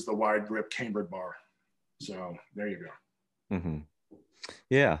versus the wide grip cambered bar. So there you go. Mm-hmm.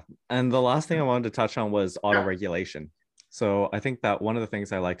 Yeah. And the last thing I wanted to touch on was auto-regulation. So I think that one of the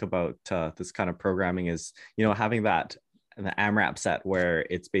things I like about this kind of programming is, having the AMRAP set where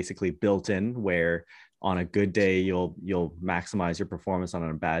it's basically built in, where on a good day, you'll maximize your performance. On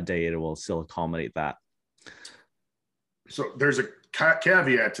a bad day, it will still accommodate that. So there's a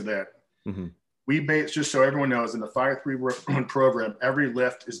caveat to that. Mm-hmm. We base, just so everyone knows, in the 5-3-1 program, every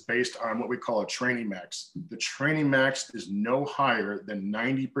lift is based on what we call a training max. The training max is no higher than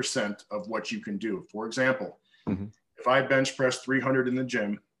 90% of what you can do. For example, if I bench press 300 in the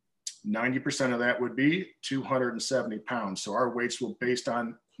gym, 90% of that would be 270 pounds. So our weights will based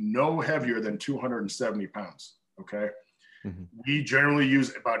on no heavier than 270 pounds. Okay. We generally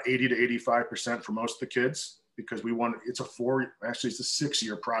use about 80 to 85% for most of the kids, because it's a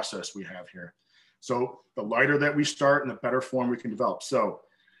 6-year process we have here. So the lighter that we start and the better form we can develop. So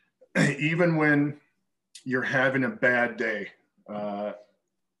even when you're having a bad day,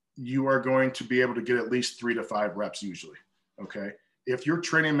 you are going to be able to get at least 3 to 5 reps usually. Okay. if your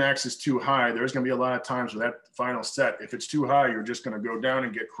training max is too high, there's going to be a lot of times with that final set, if it's too high, you're just going to go down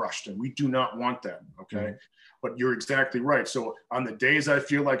and get crushed. And we do not want that. Okay. Mm-hmm. But you're exactly right. So on the days I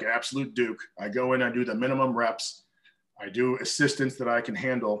feel like absolute Duke, I go in, I do the minimum reps, I do assistance that I can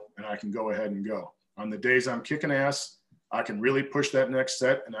handle, and I can go ahead and go. On the days I'm kicking ass, I can really push that next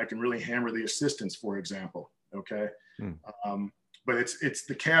set, and I can really hammer the assistance, for example. Okay. But it's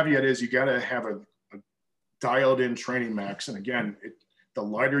the caveat is you got to have a dialed in training max. And again, the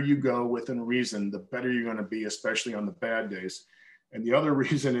lighter you go within reason, the better you're going to be, especially on the bad days. And the other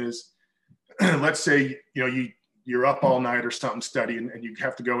reason is, let's say, you're up all night or something studying and you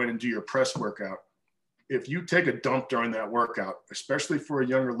have to go in and do your press workout. If you take a dump during that workout, especially for a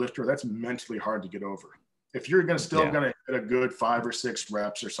younger lifter, that's mentally hard to get over. If you're going to hit a good 5 or 6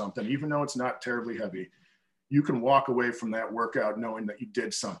 reps or something, even though it's not terribly heavy, you can walk away from that workout knowing that you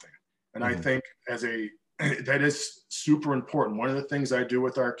did something. And I think that is super important. One of the things I do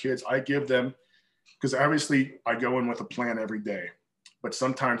with our kids, I give them, because obviously I go in with a plan every day, but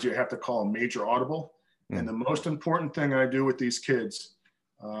sometimes you have to call a major audible. And the most important thing I do with these kids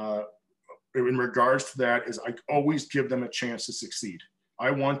in regards to that is I always give them a chance to succeed.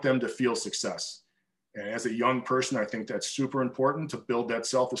 I want them to feel success. And as a young person, I think that's super important to build that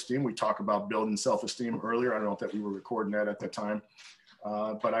self-esteem. We talked about building self-esteem earlier. I don't know if we were recording that at the time,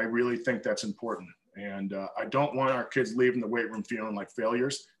 but I really think that's important. And I don't want our kids leaving the weight room feeling like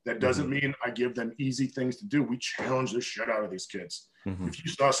failures. That doesn't mean I give them easy things to do. We challenge the shit out of these kids. If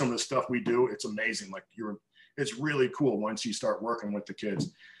you saw some of the stuff we do, it's amazing. Like it's really cool once you start working with the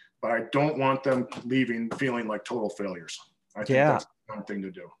kids. But I don't want them leaving feeling like total failures. I think that's the one thing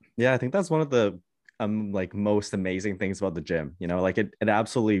to do. Yeah, I think that's one of the like most amazing things about the gym. Like it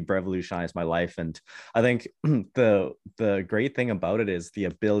absolutely revolutionized my life. And I think the great thing about it is the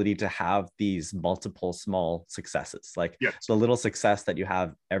ability to have these multiple small successes, like the little success that you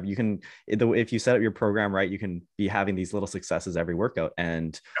have if you set up your program right, you can be having these little successes every workout.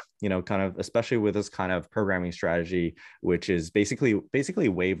 And kind of, especially with this kind of programming strategy, which is basically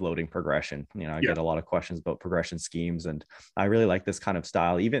wave loading progression. I get a lot of questions about progression schemes, and I really like this kind of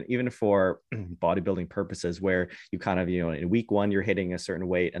style, even for bodybuilding purposes, where you kind of, in week 1, you're hitting a certain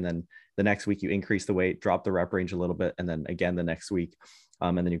weight, and then the next week you increase the weight, drop the rep range a little bit, and then again the next week,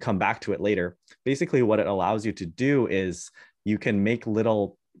 and then you come back to it later. Basically, what it allows you to do is you can make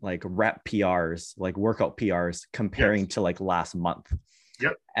little like rep PRs, like workout PRs, comparing to like last month.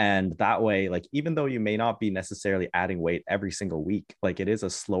 Yep. And that way, like, even though you may not be necessarily adding weight every single week, like it is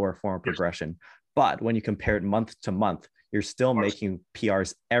a slower form of progression, but when you compare it month to month, you're still making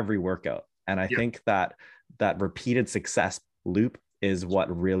PRs every workout. And I think that repeated success loop is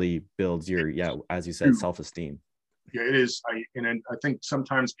what really builds your, as you said, self-esteem. Yeah, it is. I think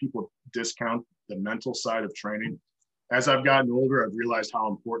sometimes people discount the mental side of training. As I've gotten older, I've realized how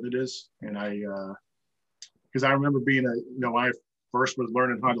important it is. And because I remember being I first was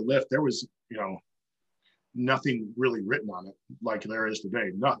learning how to lift, there was, nothing really written on it like there is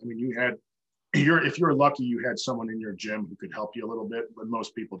today. Nothing. I mean, if you were lucky, you had someone in your gym who could help you a little bit, but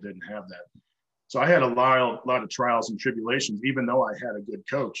most people didn't have that. So I had a lot of trials and tribulations, even though I had a good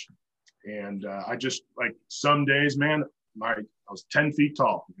coach. And I just, like, some days, man, I was 10 feet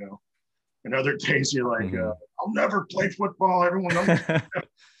tall, and other days you're like, I'll never play football. Everyone knows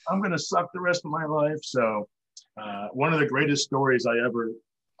I'm going to suck the rest of my life. So one of the greatest stories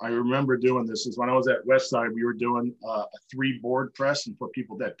I remember doing this is when I was at Westside, we were doing a 3-board press. And for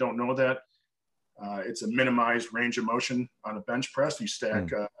people that don't know that, it's a minimized range of motion on a bench press. You stack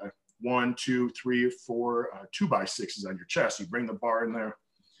 1, 2, 3, 4 2x6s on your chest. You bring the bar in there.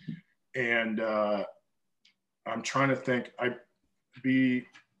 And I'm trying to think,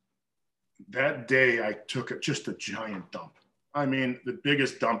 that day I took just a giant dump. I mean, the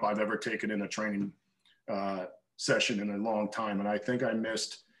biggest dump I've ever taken in a training session in a long time. And I think I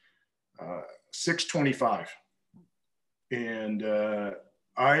missed 625. And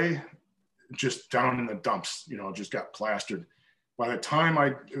I just down in the dumps, just got plastered. By the time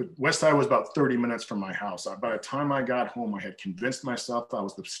Westside was about 30 minutes from my house. By the time I got home, I had convinced myself I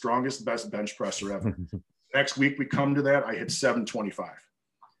was the strongest, best bench presser ever. Next week we come to that, I hit 725.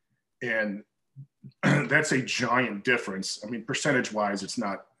 And that's a giant difference. I mean, percentage wise, it's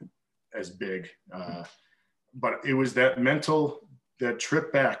not as big, but it was that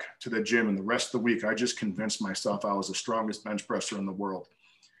trip back to the gym and the rest of the week, I just convinced myself I was the strongest bench presser in the world.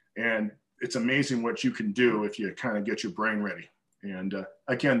 And it's amazing what you can do if you kind of get your brain ready. And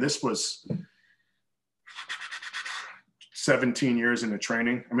again, this was 17 years into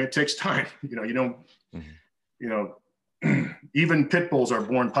training. I mean, it takes time, even pit bulls are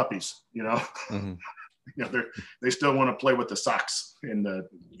born puppies, you know, they still want to play with the socks and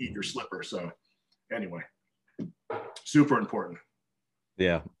eat your slipper. So anyway, super important.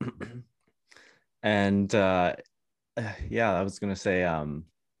 Yeah. And yeah, I was gonna say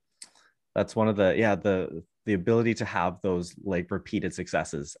that's one of the ability to have those like repeated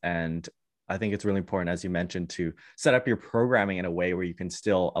successes. And I think it's really important, as you mentioned, to set up your programming in a way where you can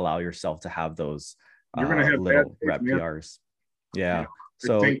still allow yourself to have those You're gonna have little bad rep days, man. PRs. Yeah. You know,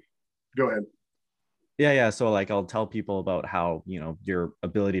 So go ahead. yeah. So like I'll tell people about how, you know, your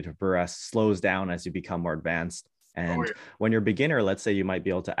ability to progress slows down as you become more advanced. Oh And yeah. when you're a beginner, let's say you might be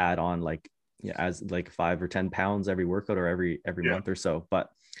able to add on like, yeah, as like 5 or 10 pounds every workout or every Yeah. month or so. But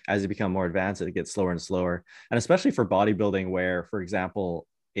as you become more advanced, it gets slower and slower. And especially for bodybuilding, where, for example,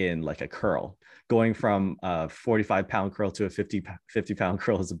 in like a curl, going from a 45-pound curl to a 50-pound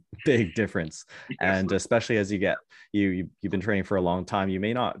curl is a big difference. Yes. And especially as you get, you've been training for a long time, you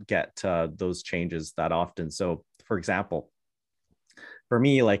may not get those changes that often. So for example, for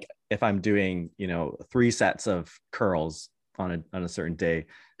me, like if I'm doing, you know, 3 sets of curls on a certain day,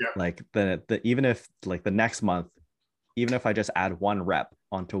 Yeah. like the even if like the next month, even if I just add 1 rep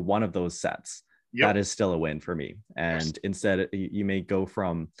onto one of those sets, Yep. that is still a win for me. And Yes. instead, you may go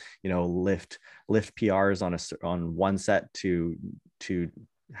from, you know, lift PRs on one set to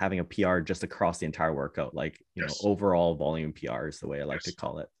having a PR just across the entire workout, like, you know, Yes. overall volume PR is the way I like to Yes.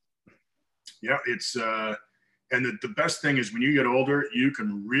 call it. Yeah, it's and the best thing is when you get older, you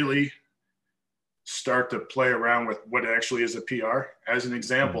can really start to play around with what actually is a PR. As an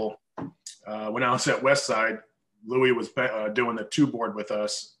example, when I was at Westside, Louis was doing the 2 board with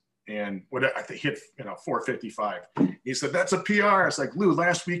us, and what I think hit 455. He said, "That's a PR." It's like, "Lou,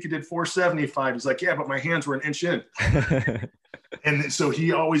 last week you did 475." He's like, "Yeah, but my hands were an inch in." And so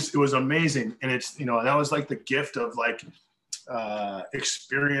it was amazing. And it's, that was like the gift of like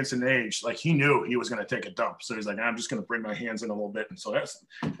experience and age. Like he knew he was going to take a dump. So he's like, "I'm just going to bring my hands in a little bit." And so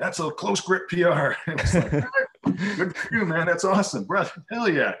that's a close grip PR. It was like, good for you, man. That's awesome, brother. Hell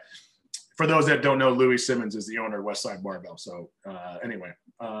yeah. For those that don't know, Louis Simmons is the owner of Westside Barbell. So anyway,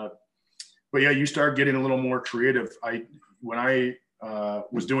 but yeah, you start getting a little more creative. When I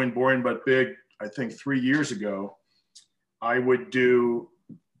was doing Boring But Big, I think 3 years ago, I would do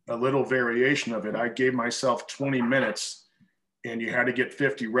a little variation of it. I gave myself 20 minutes and you had to get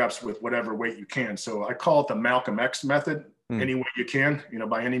 50 reps with whatever weight you can. So I call it the Malcolm X method, any way you can,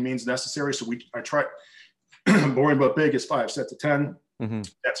 by any means necessary. So I tried Boring But Big is 5 sets of 10. Mm-hmm.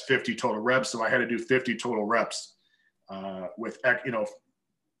 That's 50 total reps. So I had to do 50 total reps with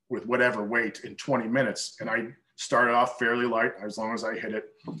whatever weight in 20 minutes. And I started off fairly light as long as I hit it.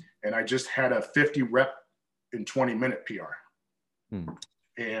 And I just had a 50 rep in 20-minute PR.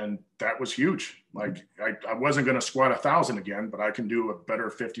 And that was huge. Like I wasn't going to squat 1,000 again, but I can do a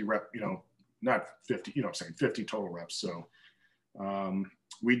better 50 rep, not 50, I'm saying 50 total reps. So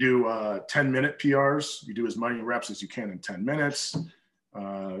we do 10-minute PRs. You do as many reps as you can in 10 minutes.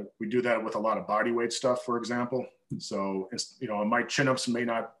 We do that with a lot of body weight stuff, for example. So it's, my chin-ups may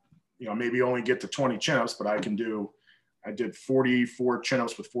not, maybe only get to 20 chin-ups, but I did 44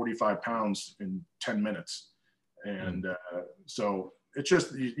 chin-ups with 45 pounds in 10 minutes. And so it's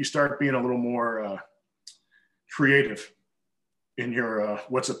just, you start being a little more creative in your,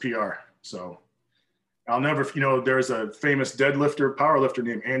 what's a PR. So I'll never, there's a famous powerlifter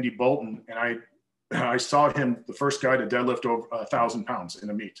named Andy Bolton. And I saw him, the first guy to deadlift over 1,000 pounds in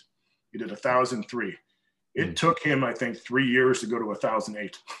a meet. He did 1,003. It took him, I think, 3 years to go to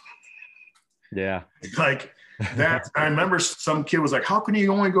 1,008. Yeah. Like that. I remember some kid was like, "How can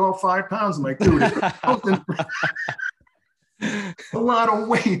you only go up 5 pounds?" I'm like, "Dude, a lot of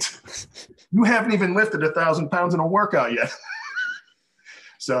weight. You haven't even lifted 1,000 pounds in a workout yet."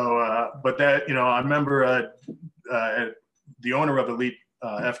 So, but that, I remember the owner of Elite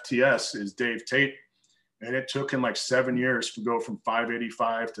FTS is Dave Tate, and it took him like 7 years to go from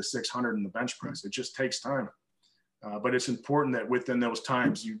 585 to 600 in the bench press. It just takes time. But it's important that within those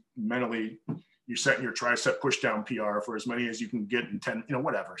times, you're setting your tricep push down PR for as many as you can get in 10,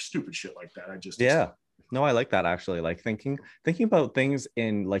 whatever, stupid shit like that. No, I like that actually. Like thinking about things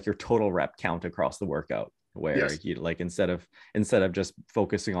in like your total rep count across the workout, where you like, instead of just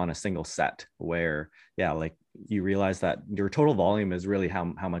focusing on a single set, where, like you realize that your total volume is really how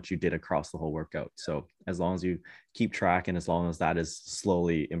much you did across the whole workout. So as long as you keep track and as long as that is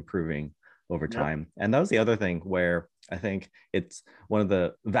slowly improving over time. And that was the other thing where I think it's one of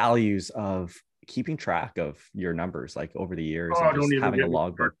the values of keeping track of your numbers, like over the years, and just having a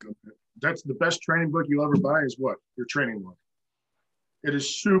logbook. That's the best training book you'll ever buy is what? Your training log. It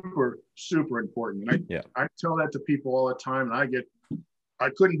is super, super important. And I tell that to people all the time. And I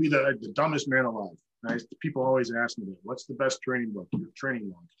couldn't be the dumbest man alive. People always ask me that, what's the best training book? Your training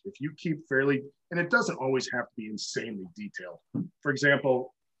log. If you keep fairly, and it doesn't always have to be insanely detailed. For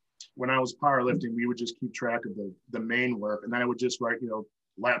example, when I was powerlifting, we would just keep track of the main work, and then I would just write,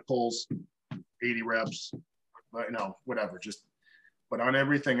 lat pulls, 80 reps, whatever. But on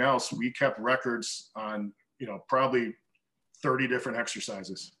everything else, we kept records on, probably 30 different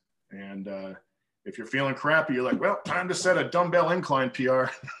exercises. And if you're feeling crappy, you're like, well, time to set a dumbbell incline PR.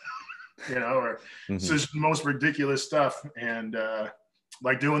 Or it's just the most ridiculous stuff. And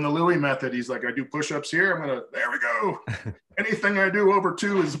like doing the Louis method, he's like, I do push-ups here. There we go. Anything I do over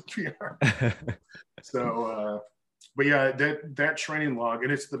 2 is PR. So, but yeah, that training log,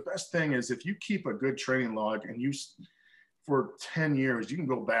 and it's the best thing is if you keep a good training log and for 10 years, you can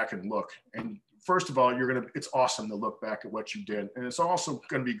go back and look. And first of all, it's awesome to look back at what you did. And it's also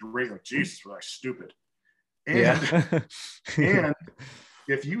going to be great. Like, Jesus, was I stupid. And, and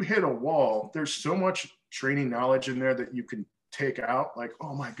if you hit a wall, there's so much training knowledge in there that you can take out. Like,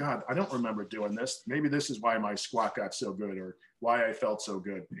 oh my God, I don't remember doing this. Maybe this is why my squat got so good or why I felt so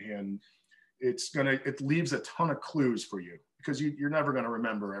good. And it leaves a ton of clues for you because you're never going to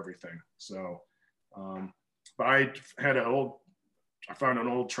remember everything. So, but I found an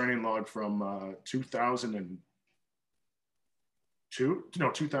old training log from 2000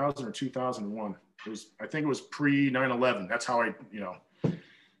 or 2001. I think it was pre 9/11. That's how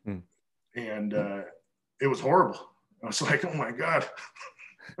and it was horrible. I was like, oh my God,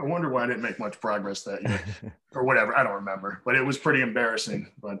 I wonder why I didn't make much progress that year or whatever. I don't remember, but it was pretty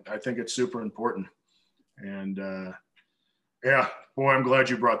embarrassing, but I think it's super important. And yeah, boy, I'm glad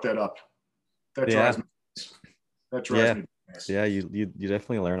you brought that up. That drives me. That drives me. Yeah, you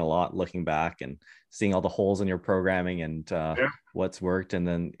definitely learn a lot looking back and seeing all the holes in your programming and what's worked, and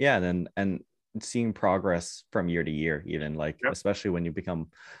then and seeing progress from year to year, even especially when you become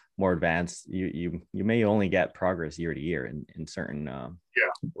more advanced, you may only get progress year to year in certain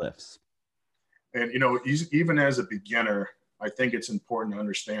lifts. And even as a beginner, I think it's important to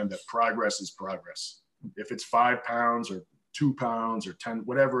understand that progress is progress. If it's 5 pounds or 2 pounds or 10,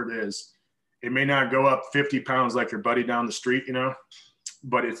 whatever it is, it may not go up 50 pounds like your buddy down the street,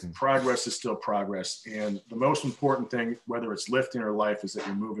 but progress is still progress. And the most important thing, whether it's lifting or life, is that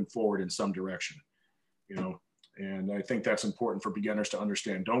you're moving forward in some direction, and I think that's important for beginners to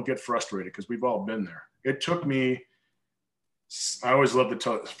understand. Don't get frustrated because we've all been there. It took me, I always love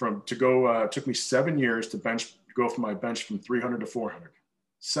took me 7 years to go from my bench from 300 to 400,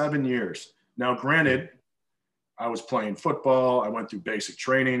 7 years. Now, granted, I was playing football. I went through basic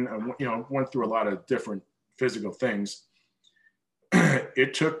training. I went through a lot of different physical things.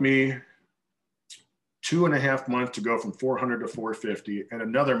 It took me 2.5 months to go from 400 to 450 and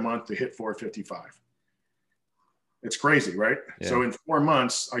another month to hit 455. It's crazy, right? Yeah. So in 4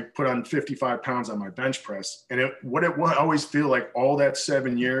 months, I put on 55 pounds on my bench press. And it always feel like all that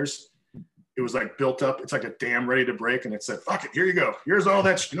 7 years, it was like built up. It's like a dam ready to break. And it said, fuck it, here you go. Here's all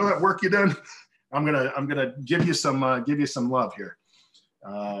that, that work you done. I'm gonna give you some love here.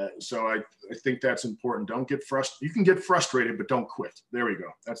 So I think that's important. Don't get frustrated. You can get frustrated, but don't quit. There we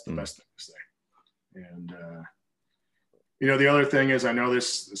go. That's the best thing to say. And the other thing is, I know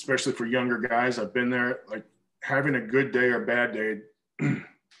this, especially for younger guys. I've been there. Like having a good day or bad day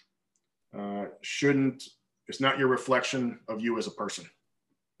it's not your reflection of you as a person.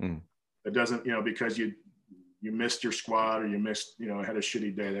 It doesn't, because you missed your squat or you missed, had a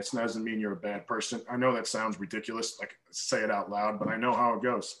shitty day. That doesn't mean you're a bad person. I know that sounds ridiculous, like say it out loud, but I know how it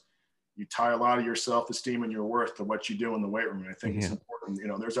goes. You tie a lot of your self-esteem and your worth to what you do in the weight room. And I think it's important.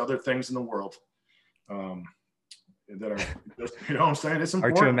 There's other things in the world that are just, what I'm saying? It's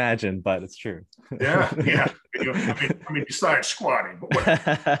important. Hard to imagine, but it's true. Yeah. I mean, besides squatting,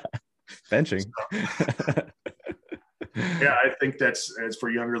 but benching. Yeah, I think that's, as for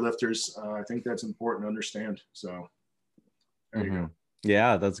younger lifters, I think that's important to understand. So there you go.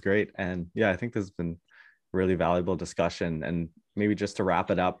 Yeah, that's great. And I think this has been really valuable discussion. And maybe just to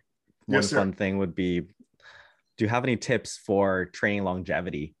wrap it up, one fun thing would be, do you have any tips for training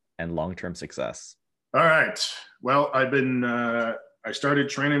longevity and long-term success? All right. Well, I started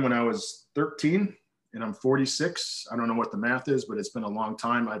training when I was 13 and I'm 46. I don't know what the math is, but it's been a long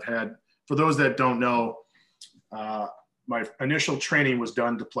time. For those that don't know, my initial training was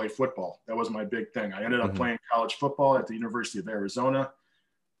done to play football. That was my big thing. I ended up playing college football at the University of Arizona.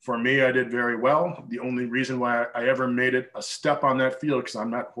 For me, I did very well. The only reason why I ever made it a step on that field, because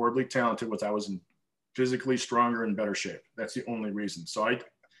I'm not horribly talented, was I was in physically stronger and better shape. That's the only reason.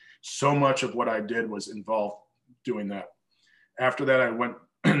 So much of what I did was involved doing that. After that, I went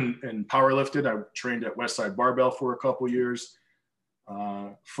and powerlifted. I trained at Westside Barbell for a couple years.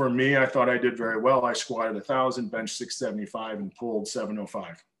 For me, I thought I did very well. I squatted 1,000, bench 675, and pulled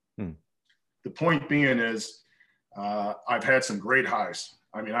 705. The point being is I've had some great highs.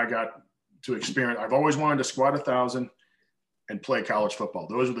 I mean, I got to experience, I've always wanted to squat 1,000 and play college football.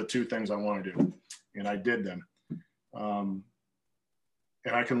 Those are the two things I want to do. And I did them.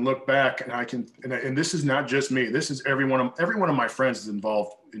 And I can look back and and this is not just me. This is every one of my friends is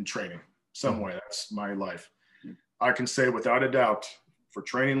involved in training some way. That's my life. I can say without a doubt, for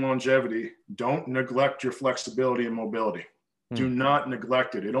training longevity, don't neglect your flexibility and mobility. Do not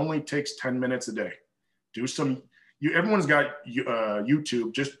neglect it. It only takes 10 minutes a day. Everyone's got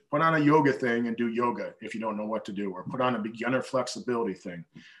YouTube. Just put on a yoga thing and do yoga if you don't know what to do, or put on a beginner flexibility thing.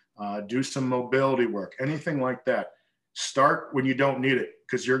 Do some mobility work, anything like that. Start when you don't need it,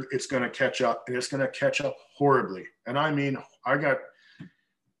 because it's going to catch up, and it's going to catch up horribly. And I mean,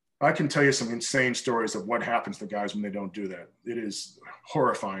 I can tell you some insane stories of what happens to guys when they don't do that. It is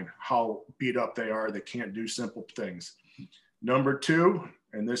horrifying how beat up they are. They can't do simple things. Number two,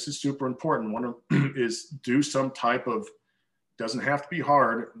 and this is super important, one of is do some type of, doesn't have to be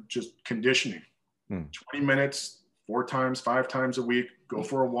hard, just conditioning. 20 minutes, 4 times, 5 times a week, go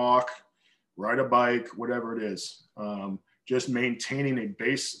for a walk, ride a bike, whatever it is. Just maintaining a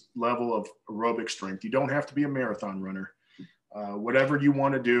base level of aerobic strength. You don't have to be a marathon runner. Whatever you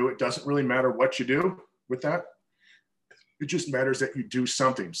want to do, it doesn't really matter what you do with that. It just matters that you do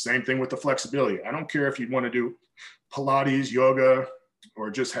something. Same thing with the flexibility. I don't care if you want to do Pilates, yoga, or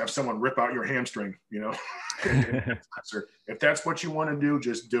just have someone rip out your hamstring, If that's what you want to do,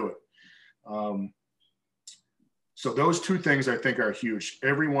 just do it. So those two things I think are huge.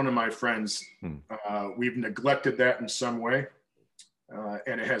 Every one of my friends, we've neglected that in some way.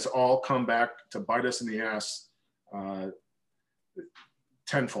 And it has all come back to bite us in the ass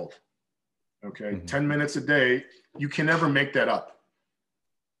tenfold. Okay. 10 minutes a day, you can never make that up.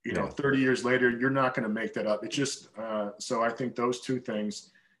 30 years later, you're not going to make that up. It's just, so I think those two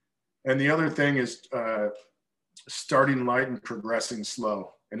things. And the other thing is starting light and progressing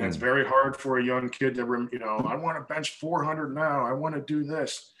slow. And that's very hard for a young kid to, I want to bench 400 now. I want to do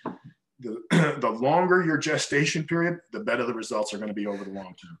this. The longer your gestation period, the better the results are going to be over the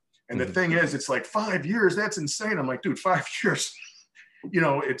long term. And the thing is, it's like 5 years. That's insane. I'm like, dude, 5 years,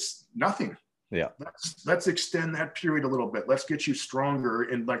 it's nothing. Yeah. Let's extend that period a little bit. Let's get you stronger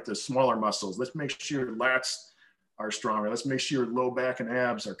in like the smaller muscles. Let's make sure your lats are stronger. Let's make sure your low back and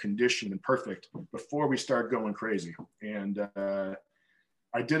abs are conditioned and perfect before we start going crazy. And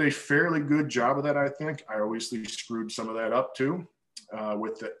I did a fairly good job of that, I think. I obviously screwed some of that up too,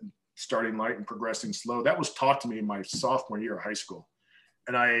 with the starting light and progressing slow. That was taught to me my sophomore year of high school.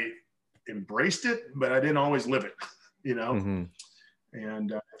 And I embraced it, but I didn't always live it,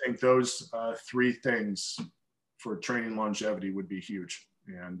 And I think those 3 things for training longevity would be huge.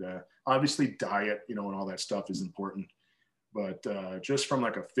 And obviously diet, and all that stuff is important. But just from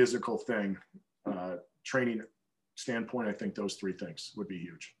like a physical thing, training standpoint, I think those 3 things would be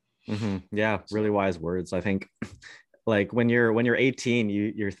huge. Yeah, really wise words. I think like when you're 18,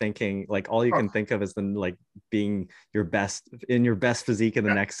 you're thinking like all you can think of is then like being your best physique in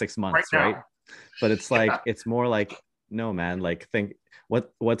the next 6 months, right? But it's like it's more like, no, man, like think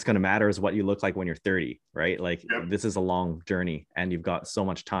what's going to matter is what you look like when you're 30, right? Like this is a long journey and you've got so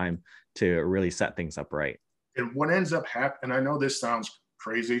much time to really set things up right. And what ends up happening, and I know this sounds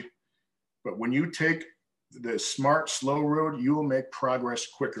crazy, but when you take the smart, slow road, you will make progress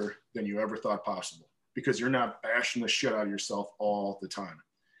quicker than you ever thought possible, because you're not bashing the shit out of yourself all the time.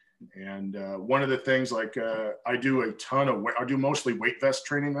 And one of the things, like I do mostly weight vest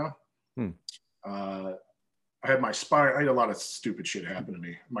training now. I had my spine, I had a lot of stupid shit happen to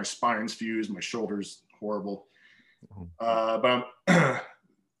me. My spine's fused, my shoulder's horrible. But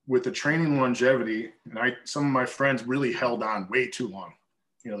with the training longevity, and some of my friends really held on way too long.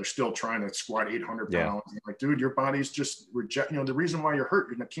 They're still trying to squat 800 pounds. I'm like, dude, your body's just the reason why you're hurt,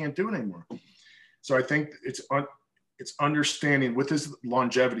 you can't do it anymore. So I think it's understanding with this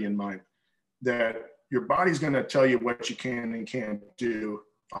longevity in mind that your body's going to tell you what you can and can't do.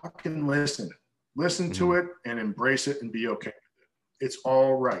 Fucking listen to it and embrace it and be okay with it. It's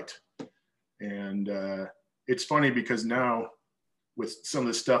all right. And it's funny because now with some of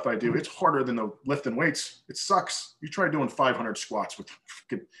the stuff I do, it's harder than the lifting weights. It sucks. You try doing 500 squats with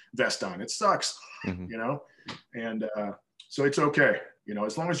a vest on. It sucks, and so it's okay.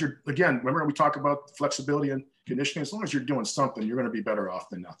 As long as you're, again, remember we talk about flexibility and conditioning, as long as you're doing something, you're going to be better off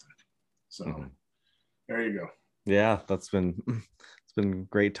than nothing. So there you go. Yeah, it's been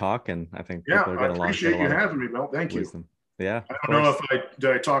great talk. And I think I appreciate you having me, Bill. Thank you. Yeah. I don't know if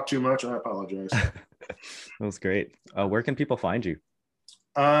did I talk too much? I apologize. That was great. Where can people find you?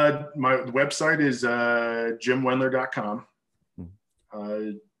 My website is jimwendler.com.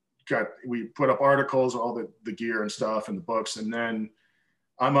 We put up articles, all the gear and stuff and the books. And then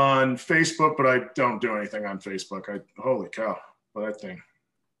I'm on Facebook, but I don't do anything on Facebook. Holy cow, but that thing.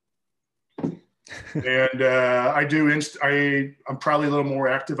 And I'm probably a little more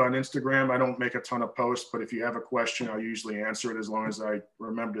active on Instagram. I don't make a ton of posts, but if you have a question, I'll usually answer it as long as I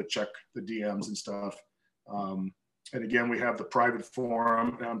remember to check the DMs and stuff. And again, we have the private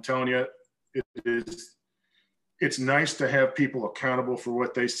forum. And I'm telling you, it's nice to have people accountable for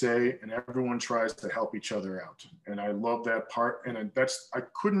what they say, and everyone tries to help each other out. And I love that part. And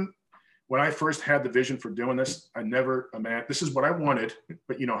when I first had the vision for doing this, this is what I wanted,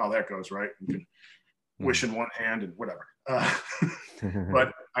 but you know how that goes, right? You can wish in one hand and whatever.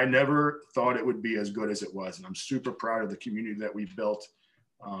 But I never thought it would be as good as it was. And I'm super proud of the community that we built.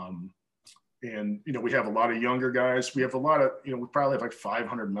 And, we have a lot of younger guys. We have we probably have like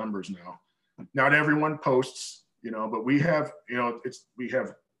 500 members now. Not everyone posts, but we have, we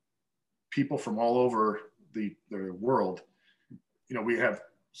have people from all over the world. We have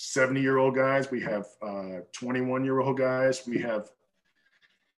 70-year-old guys. We have 21-year-old guys. We have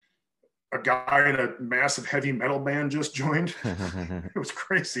a guy in a massive heavy metal band just joined. It was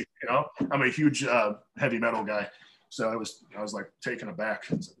crazy. I'm a huge heavy metal guy. So I was like taken aback.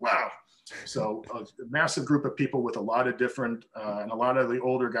 I was like, wow. So a massive group of people with a lot of different, and a lot of the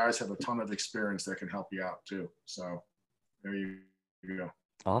older guys have a ton of experience that can help you out too. So there you go.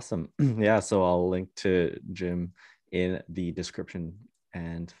 Awesome. Yeah. So I'll link to Jim in the description,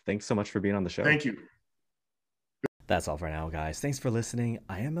 and thanks so much for being on the show. Thank you. That's all for now, guys. Thanks for listening.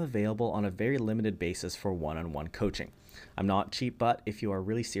 I am available on a very limited basis for one-on-one coaching. I'm not cheap, but if you are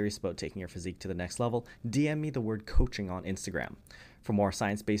really serious about taking your physique to the next level, DM me the word coaching on Instagram. For more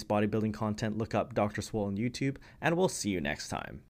science-based bodybuilding content, look up Dr. Swole on YouTube, and we'll see you next time.